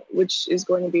 which is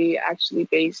going to be actually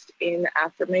based in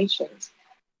affirmations.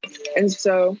 And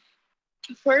so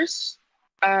first,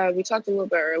 we talked a little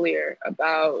bit earlier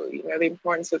about the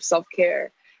importance of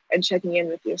self-care and checking in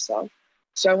with yourself.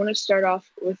 So I want to start off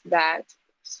with that.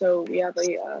 So we have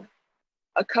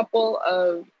a couple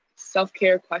of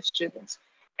self-care questions.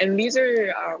 And these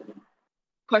are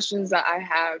questions that I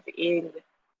have in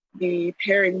the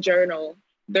pairing journal.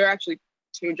 There are actually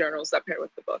two journals that pair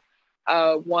with the book.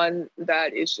 One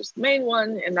that is just the main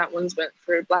one, and that one's meant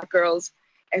for Black girls.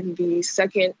 And the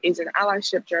second is an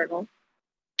allyship journal.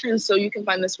 And so you can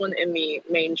find this one in the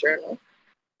main journal.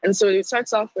 And so it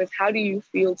starts off with, how do you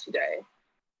feel today?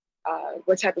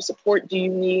 What type of support do you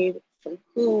need? From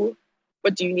who?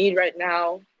 What do you need right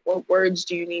now? What words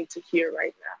do you need to hear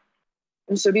right now?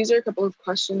 And so these are a couple of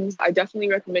questions I definitely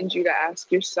recommend you to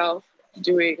ask yourself,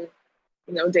 doing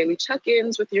daily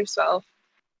check-ins with yourself.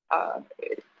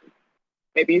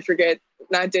 Maybe you forget,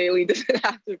 not daily, doesn't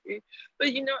have to be, but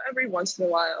every once in a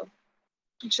while,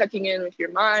 checking in with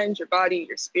your mind, your body,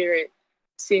 your spirit,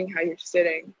 seeing how you're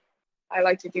sitting. I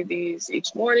like to do these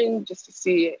each morning just to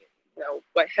see,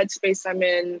 what headspace I'm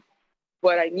in,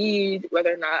 what I need,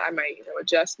 whether or not I might,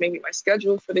 adjust maybe my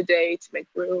schedule for the day to make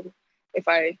room if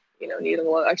I, need a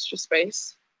little extra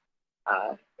space.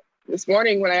 this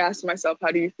morning when I asked myself,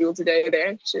 how do you feel today?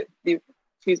 The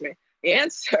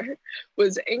answer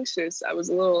was anxious. I was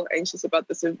a little anxious about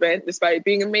this event, despite it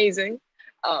being amazing.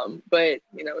 But,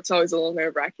 it's always a little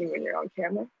nerve-wracking when you're on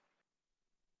camera.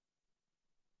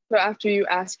 So after you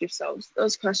ask yourselves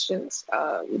those questions,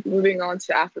 moving on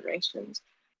to affirmations.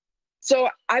 So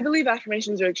I believe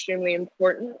affirmations are extremely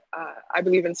important. I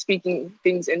believe in speaking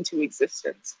things into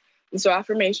existence. And so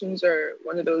affirmations are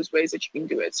one of those ways that you can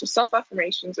do it. So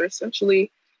self-affirmations are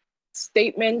essentially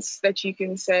statements that you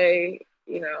can say,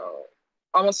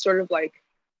 almost sort of like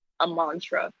a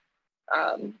mantra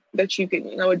that you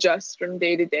can, adjust from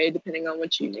day to day, depending on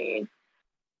what you need.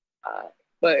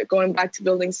 But going back to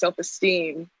building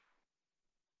self-esteem,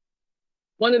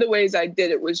 one of the ways I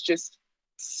did it was just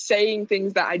saying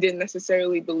things that I didn't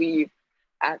necessarily believe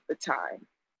at the time.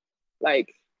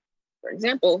 Like, for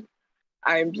example,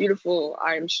 I am beautiful,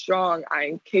 I am strong, I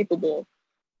am capable.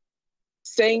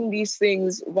 Saying these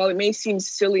things, while it may seem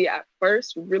silly at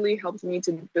first, really helped me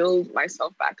to build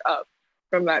myself back up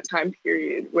from that time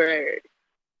period where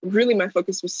really my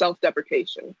focus was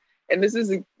self-deprecation. And this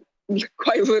is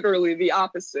quite literally the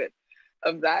opposite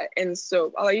of that. And so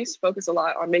while I used to focus a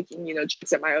lot on making,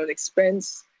 jokes at my own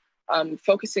expense,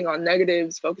 focusing on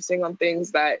negatives, focusing on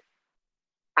things that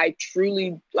I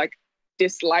truly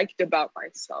disliked about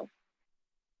myself,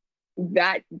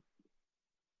 that,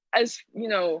 as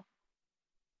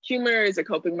humor is a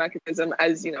coping mechanism,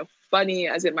 as funny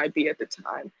as it might be at the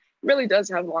time, really does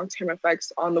have long-term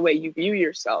effects on the way you view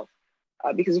yourself.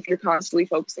 Because if you're constantly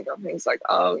focusing on things like,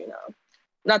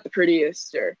 not the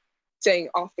prettiest, or saying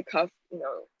off the cuff,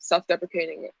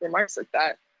 self-deprecating remarks like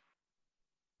that,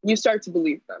 you start to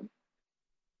believe them.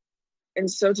 And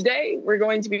so today we're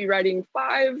going to be writing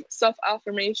 5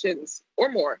 self-affirmations or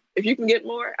more. If you can get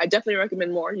more, I definitely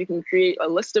recommend more. You can create a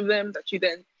list of them that you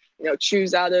then,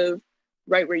 choose out of,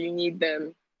 right where you need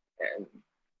them, and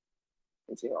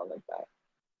continue on like that.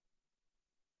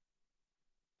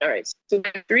 All right, so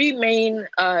there are 3 main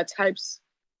types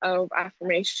of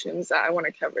affirmations that I want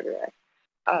to cover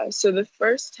today. So the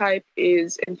first type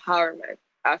is empowerment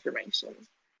affirmations.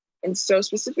 And so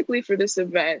specifically for this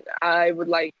event, I would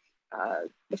like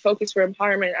the focus for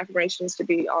empowerment affirmations to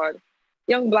be on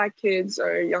young Black kids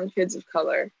or young kids of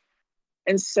color.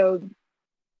 And so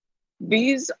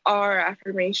these are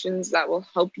affirmations that will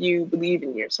help you believe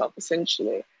in yourself,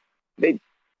 essentially. They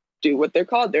do what they're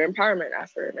called, they're empowerment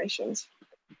affirmations.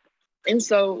 And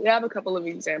so we have a couple of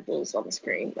examples on the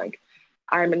screen, like,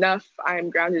 I am enough, I am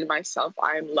grounded in myself,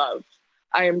 I am loved,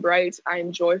 I am bright, I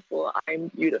am joyful, I am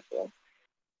beautiful.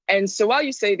 And so while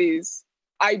you say these,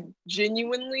 I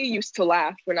genuinely used to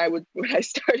laugh when I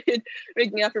started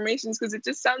making affirmations, because it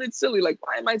just sounded silly. Like,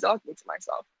 why am I talking to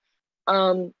myself?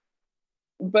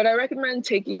 But I recommend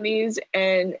taking these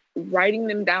and writing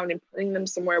them down and putting them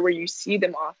somewhere where you see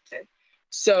them often.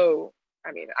 So,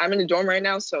 I'm in a dorm right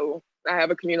now, so I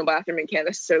have a communal bathroom and can't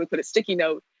necessarily put a sticky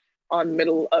note on the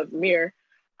middle of the mirror.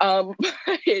 But,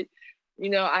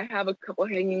 I have a couple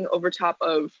hanging over top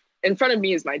of, in front of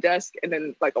me is my desk, and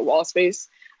then like a wall space.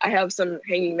 I have some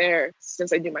hanging there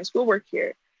since I do my schoolwork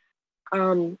here.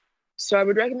 So I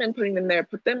would recommend putting them there.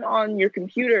 Put them on your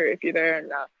computer if you're there,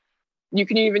 and you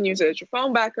can even use it as your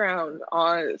phone background,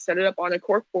 set it up on a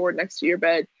cork board next to your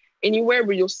bed, anywhere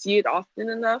where you'll see it often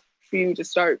enough for you to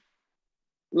start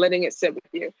letting it sit with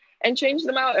you, and change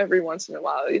them out every once in a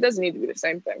while. It doesn't need to be the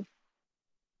same thing.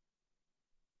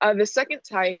 The second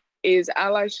type is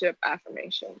allyship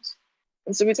affirmations.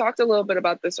 And so we talked a little bit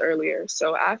about this earlier.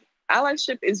 So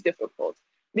allyship is difficult.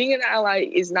 Being an ally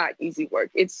is not easy work.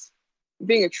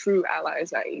 Being a true ally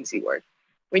is not easy work.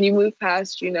 When you move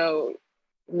past,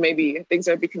 maybe things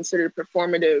that would be considered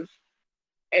performative,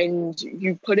 and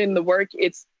you put in the work,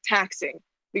 it's taxing,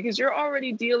 because you're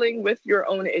already dealing with your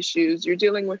own issues. You're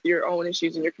dealing with your own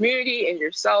issues in your community and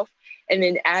yourself, and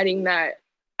then adding that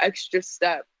extra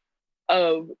step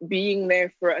of being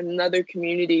there for another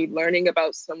community, learning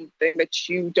about something that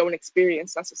you don't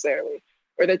experience necessarily,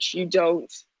 or that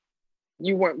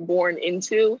you weren't born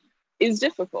into, is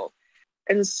difficult.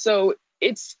 And so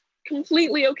it's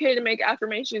completely okay to make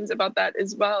affirmations about that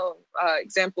as well.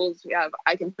 Examples we have: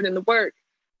 I can put in the work,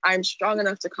 I'm strong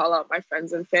enough to call out my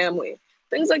friends and family.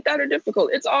 Things like that are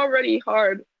difficult. It's already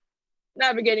hard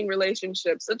navigating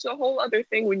relationships. It's a whole other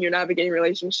thing when you're navigating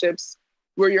relationships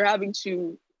where you're having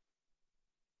to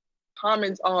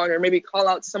comment on or maybe call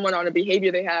out someone on a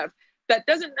behavior they have that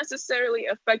doesn't necessarily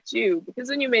affect you, because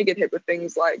then you may get hit with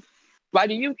things like, why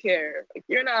do you care? Like,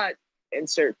 you're not,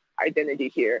 insert identity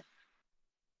here.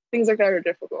 Things like that are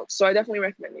difficult. So I definitely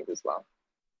recommend these as well.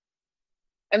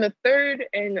 And the third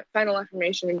and final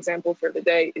affirmation example for the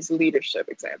day is leadership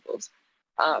examples.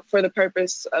 For the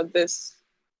purpose of this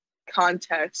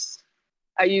context,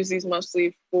 I use these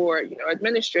mostly for,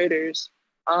 administrators,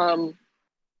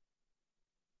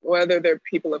 whether they're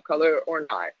people of color or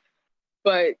not.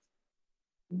 But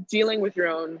dealing with your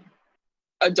own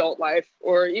adult life,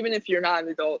 or even if you're not an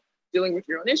adult, dealing with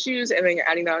your own issues, and then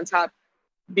adding that on top,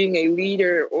 being a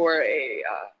leader or a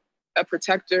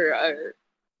protector, a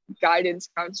guidance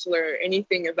counselor,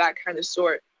 anything of that kind of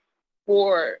sort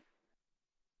for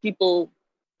people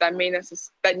that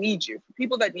need you.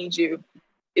 People that need you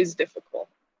is difficult.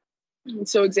 And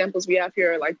so examples we have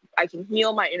here are like, I can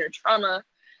heal my inner trauma.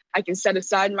 I can set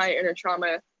aside my inner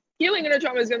trauma. Healing inner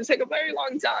trauma is going to take a very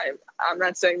long time. I'm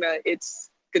not saying that it's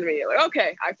going to be like,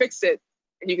 okay, I fixed it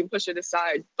and you can push it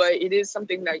aside, but it is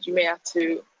something that you may have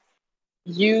to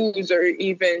use or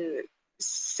even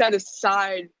set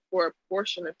aside for a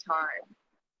portion of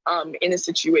time in a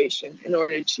situation in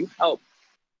order to help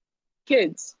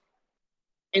kids.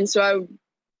 And so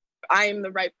I am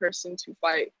the right person to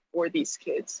fight for these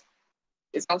kids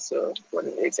is also one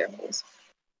of the examples.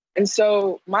 And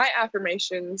so my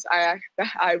affirmations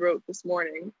I wrote this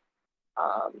morning,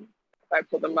 if I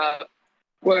pull them up,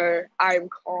 were I am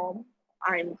calm,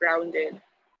 I am grounded,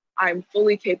 I am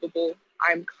fully capable,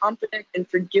 I am confident and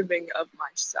forgiving of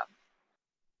myself.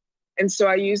 And so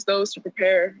I used those to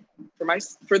prepare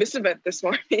for this event this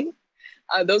morning.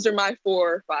 Those are my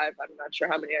 4 or 5. I'm not sure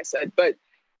how many I said, but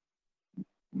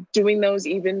doing those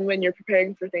even when you're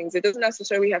preparing for things, it doesn't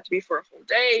necessarily have to be for a whole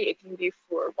day. It can be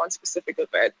for one specific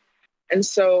event. And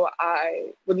so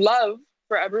I would love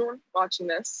for everyone watching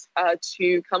this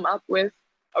to come up with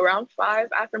around 5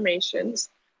 affirmations.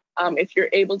 If you're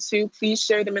able to, please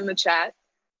share them in the chat,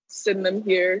 send them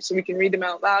here so we can read them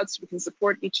out loud, so we can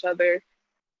support each other.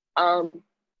 And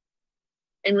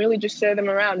really just share them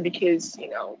around, because,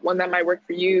 one that might work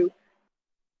for you,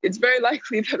 it's very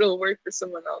likely that it'll work for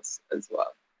someone else as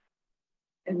well.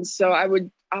 And so I would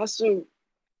also,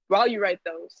 while you write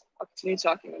those, I'll continue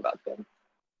talking about them.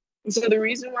 And so the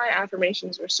reason why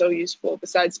affirmations are so useful,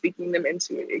 besides speaking them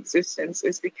into existence,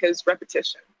 is because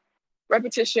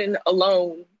repetition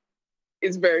alone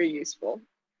is very useful.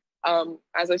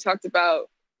 As I talked about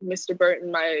Mr.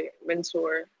 Burton, my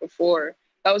mentor before,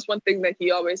 that was one thing that he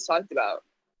always talked about.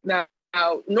 Now,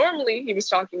 normally he was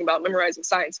talking about memorizing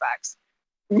science facts,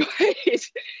 but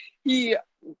he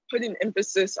put an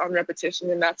emphasis on repetition,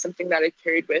 and that's something that I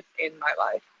carried with in my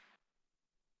life.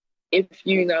 If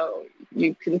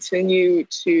you continue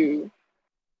to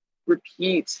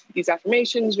repeat these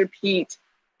affirmations, repeat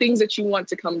things that you want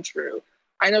to come true.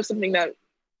 I know something that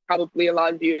probably a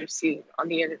lot of you have seen on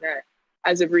the internet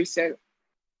as of recent,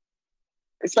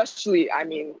 especially,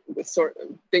 the sort of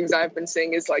things I've been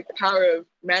seeing is like the power of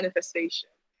manifestation.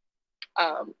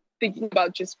 Thinking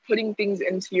about just putting things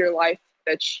into your life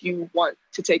that you want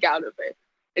to take out of it.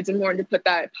 It's important to put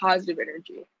that positive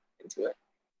energy into it.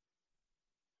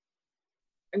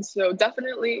 And so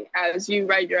definitely, as you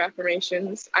write your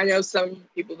affirmations, I know some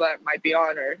people that might be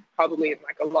on are probably in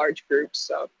like a large group,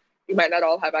 so you might not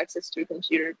all have access to a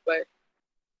computer, but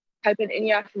type in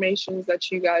any affirmations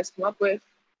that you guys come up with,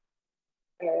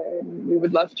 and we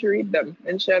would love to read them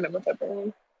and share them with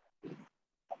everyone.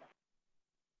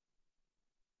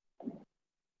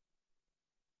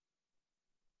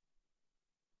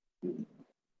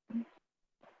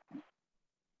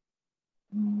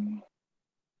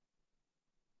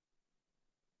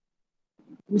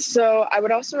 So I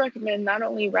would also recommend not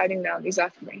only writing down these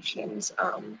affirmations,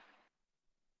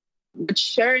 but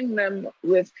sharing them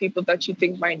with people that you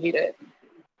think might need it.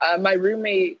 My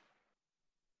roommate,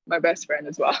 my best friend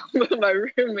as well, but my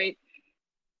roommate,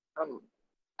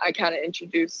 I kind of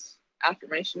introduced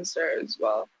affirmations to her as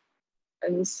well.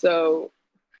 And so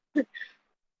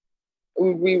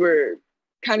we were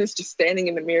kind of just standing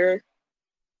in the mirror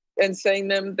and saying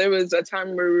them. There was a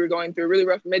time where we were going through a really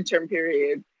rough midterm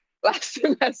period last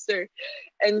semester.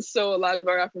 And so a lot of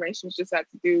our affirmations just had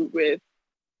to do with,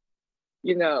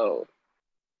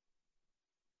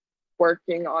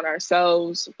 working on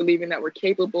ourselves, believing that we're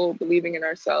capable, believing in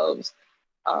ourselves,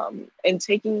 and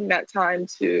taking that time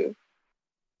to,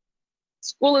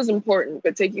 school is important,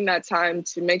 but taking that time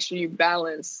to make sure you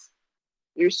balance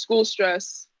your school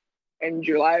stress and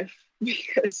your life,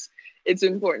 because it's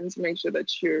important to make sure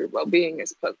that your well-being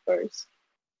is put first.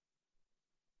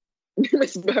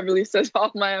 Miss Beverly says,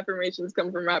 all my affirmations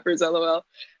come from rappers, LOL.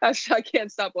 I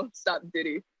can't stop, won't stop,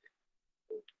 Diddy.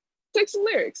 Take some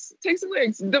lyrics.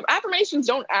 The affirmations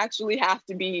don't actually have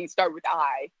to start with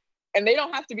I, and they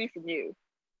don't have to be from you.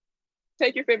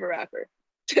 Take your favorite rapper.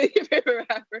 Take your favorite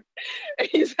rapper and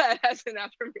use that as an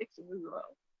affirmation as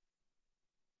well.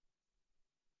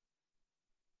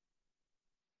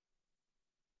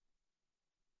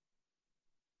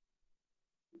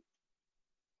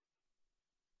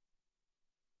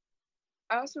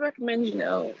 I also recommend,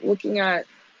 looking at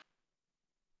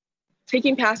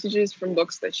taking passages from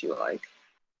books that you like.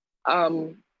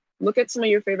 Look at some of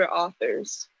your favorite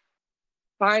authors.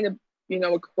 Find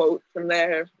a quote from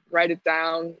there, write it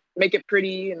down, make it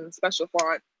pretty and special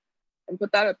font, and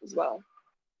put that up as well.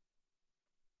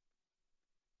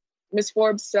 Miss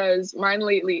Forbes says, mine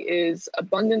lately is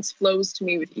abundance flows to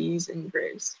me with ease and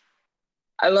grace.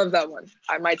 I love that one.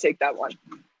 I might take that one.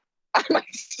 I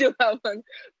might steal that one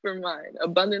for mine.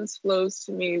 Abundance flows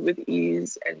to me with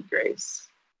ease and grace.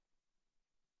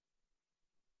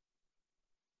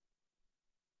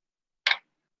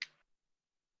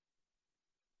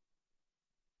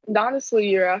 And honestly,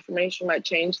 your affirmation might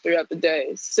change throughout the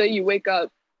day. Say you wake up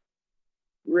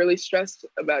really stressed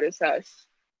about a test.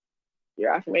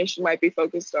 Your affirmation might be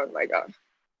focused on like,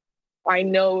 I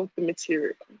know the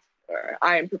material, or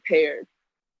I am prepared.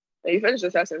 And you finish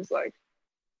the test and it's like,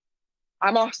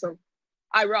 I'm awesome.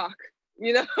 I rock,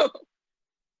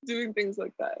 doing things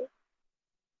like that.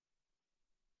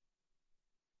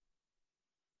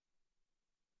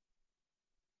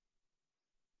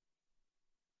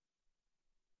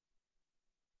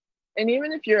 And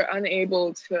even if you're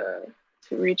unable to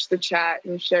reach the chat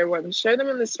and share them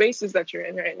in the spaces that you're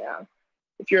in right now.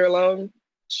 If you're alone,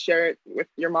 share it with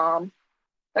your mom.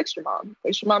 Text your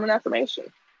mom an affirmation.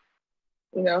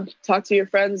 Talk to your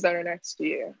friends that are next to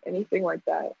you, anything like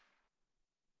that.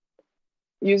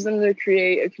 Use them to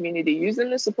create a community. Use them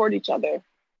to support each other.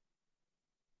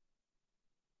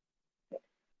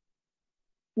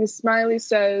 Miss Smiley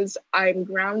says, I'm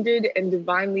grounded and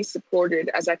divinely supported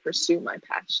as I pursue my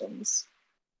passions.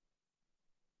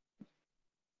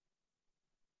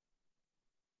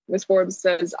 Miss Forbes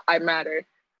says, I matter.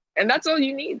 And that's all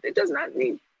you need. It does not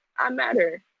mean I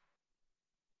matter.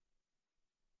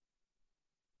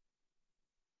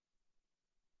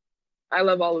 I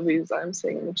love all of these I'm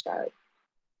seeing in the chat.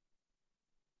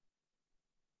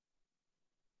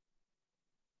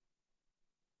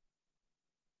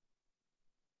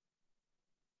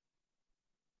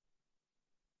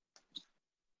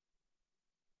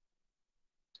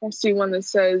 I see one that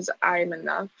says, I'm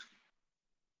enough.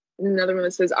 And another one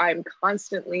that says, I'm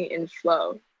constantly in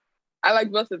flow. I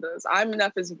like both of those. I'm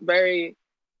enough is a very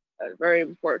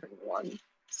important one.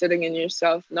 Sitting in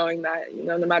yourself, knowing that,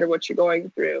 no matter what you're going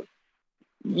through,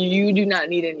 you do not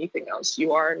need anything else.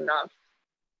 You are enough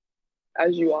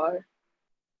as you are.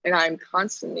 And I'm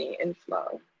constantly in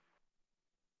flow.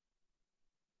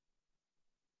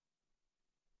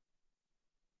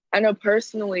 I know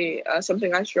personally,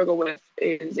 something I struggle with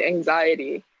is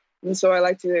anxiety. And so I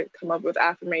like to come up with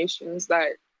affirmations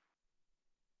that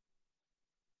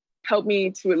help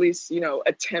me to at least,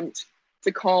 attempt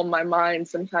to calm my mind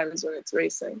sometimes when it's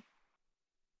racing.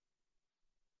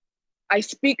 I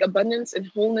speak abundance and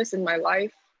wholeness in my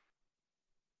life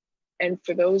and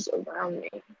for those around me.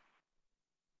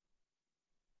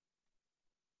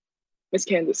 Miss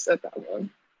Candace said that one.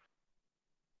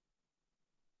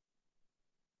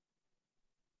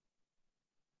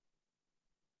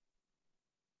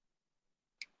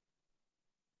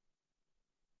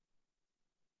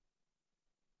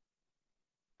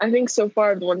 I think so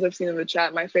far, the ones I've seen in the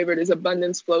chat, my favorite is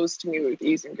abundance flows to me with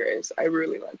ease and grace. I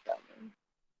really like that one.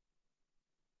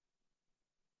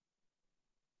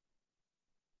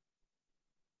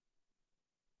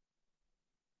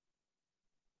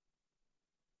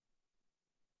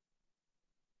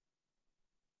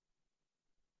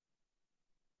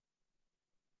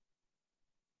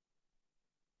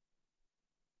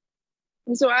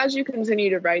 And so as you continue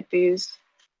to write these,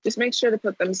 just make sure to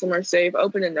put them somewhere safe.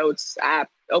 Open a notes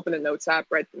app,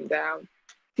 write them down.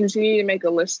 Continue to make a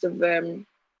list of them.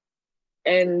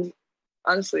 And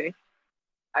honestly,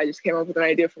 I just came up with an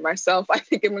idea for myself. I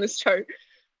think I'm going to start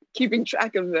keeping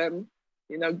track of them,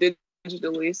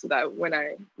 digitally, so that when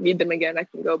I need them again, I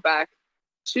can go back,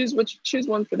 choose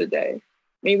one for the day.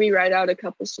 Maybe write out a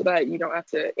couple so that you don't have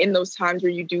to, in those times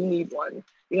where you do need one,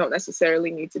 you don't necessarily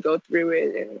need to go through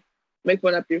it and make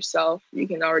one up yourself. You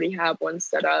can already have one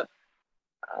set up.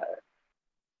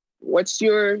 What's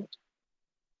your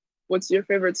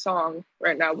favorite song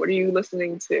right now? What are you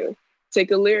listening to?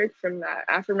 Take a lyric from that.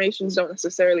 Affirmations don't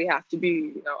necessarily have to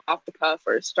be, off the cuff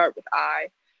or start with I.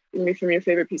 Maybe from your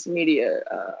favorite piece of media,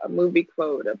 a movie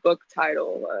quote, a book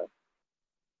title,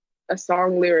 a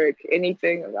song lyric,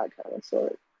 anything of that kind of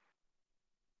sort.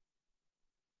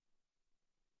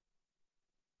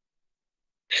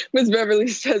 Miss Beverly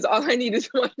says, all I need is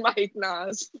one mic,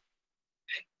 Nas.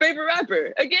 Favorite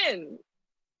rapper, again.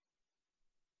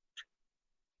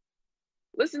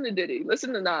 Listen to Diddy,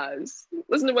 listen to Nas,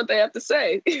 listen to what they have to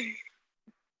say.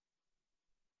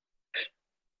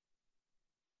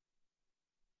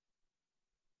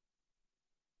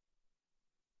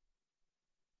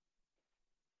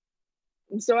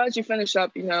 And so as you finish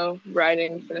up,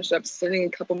 writing, finish up sending a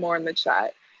couple more in the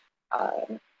chat.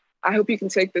 I hope you can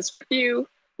take this with you.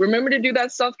 Remember to do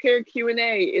that self-care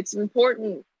Q&A. It's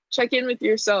important. Check in with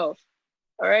yourself.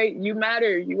 All right, you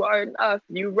matter. You are enough.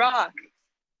 You rock.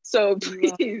 So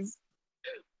please.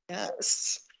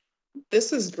 Yes,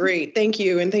 this is great. Thank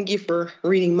you, and thank you for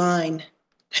reading mine.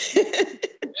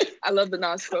 I love the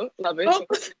Nas quote. Love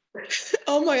it.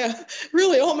 All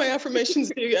my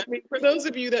affirmations do. I mean, for those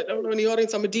of you that don't know in the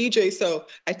audience, I'm a DJ, so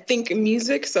I think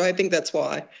music. So I think that's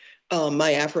why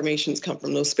my affirmations come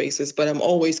from those spaces. But I'm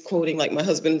always quoting, like my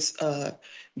husband's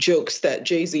jokes that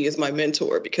Jay-Z is my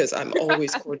mentor, because I'm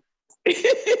always quoting.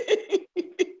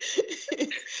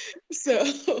 So,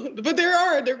 but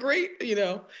they're great.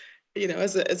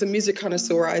 As a music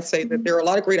connoisseur, I say that there are a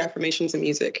lot of great affirmations in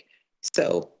music.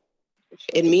 So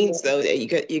it means, though, that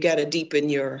you got to deepen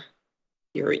your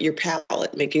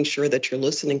palette, making sure that you're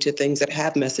listening to things that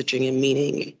have messaging and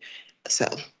meaning. So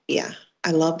yeah,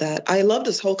 I love that. I love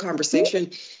this whole conversation.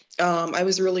 I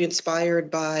was really inspired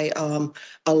by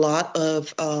a lot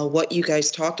of what you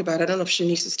guys talked about. I don't know if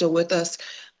Shanice is still with us.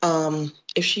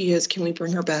 If she is, can we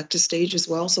bring her back to stage as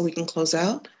well so we can close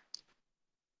out?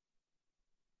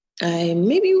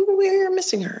 Maybe we're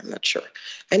missing her. I'm not sure.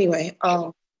 Anyway,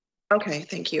 okay,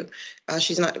 thank you.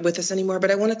 She's not with us anymore,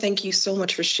 but I want to thank you so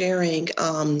much for sharing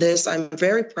this. I'm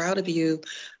very proud of you.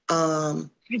 As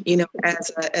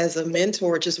a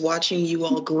mentor, just watching you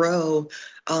all grow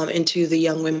into the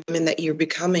young women that you're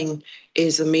becoming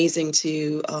is amazing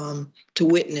to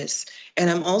witness. And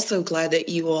I'm also glad that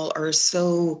you all are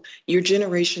your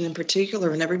generation in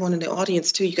particular, and everyone in the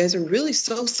audience too, you guys are really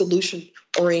so solution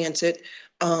oriented.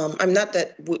 I'm not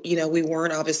that, we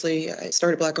weren't, obviously. I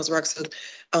started Black Girls Rock, so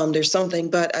there's something,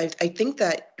 but I think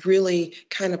that really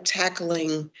kind of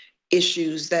tackling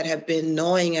issues that have been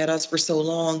gnawing at us for so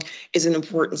long is an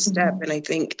important step. And I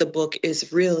think the book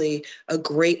is really a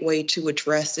great way to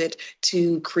address it,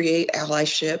 to create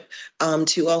allyship,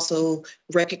 to also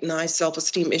recognize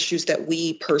self-esteem issues that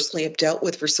we personally have dealt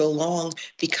with for so long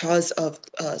because of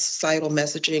societal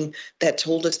messaging that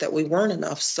told us that we weren't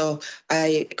enough. So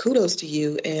kudos to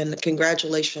you and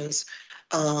congratulations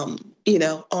on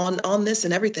this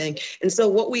and everything. And so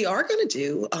what we are going to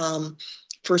do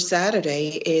for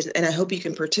Saturday is, and I hope you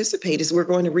can participate, is we're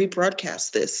going to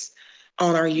rebroadcast this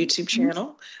on our YouTube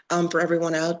channel. For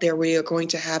everyone out there, we are going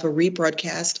to have a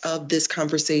rebroadcast of this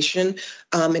conversation,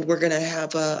 and we're going to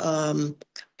have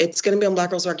it's going to be on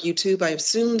Black Girls Rock YouTube. I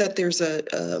assume that there's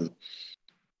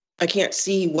I can't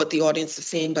see what the audience is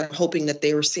seeing, but I'm hoping that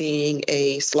they were seeing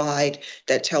a slide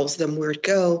that tells them where to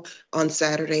go on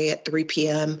Saturday at 3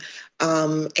 p.m.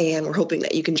 And we're hoping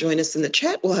that you can join us in the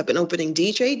chat. We'll have an opening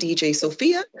DJ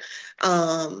Sophia.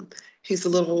 He's a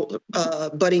little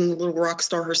budding little rock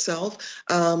star herself.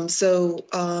 We'll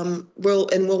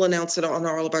announce it on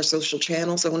all of our social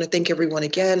channels. I want to thank everyone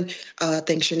again.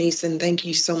 Thanks, Shanice, and thank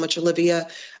you so much, Olivia.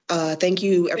 Thank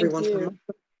you, everyone, from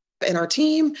and our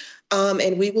team.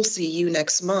 And we will see you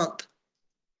next month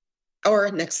or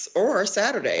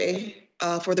Saturday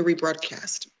for the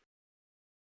rebroadcast.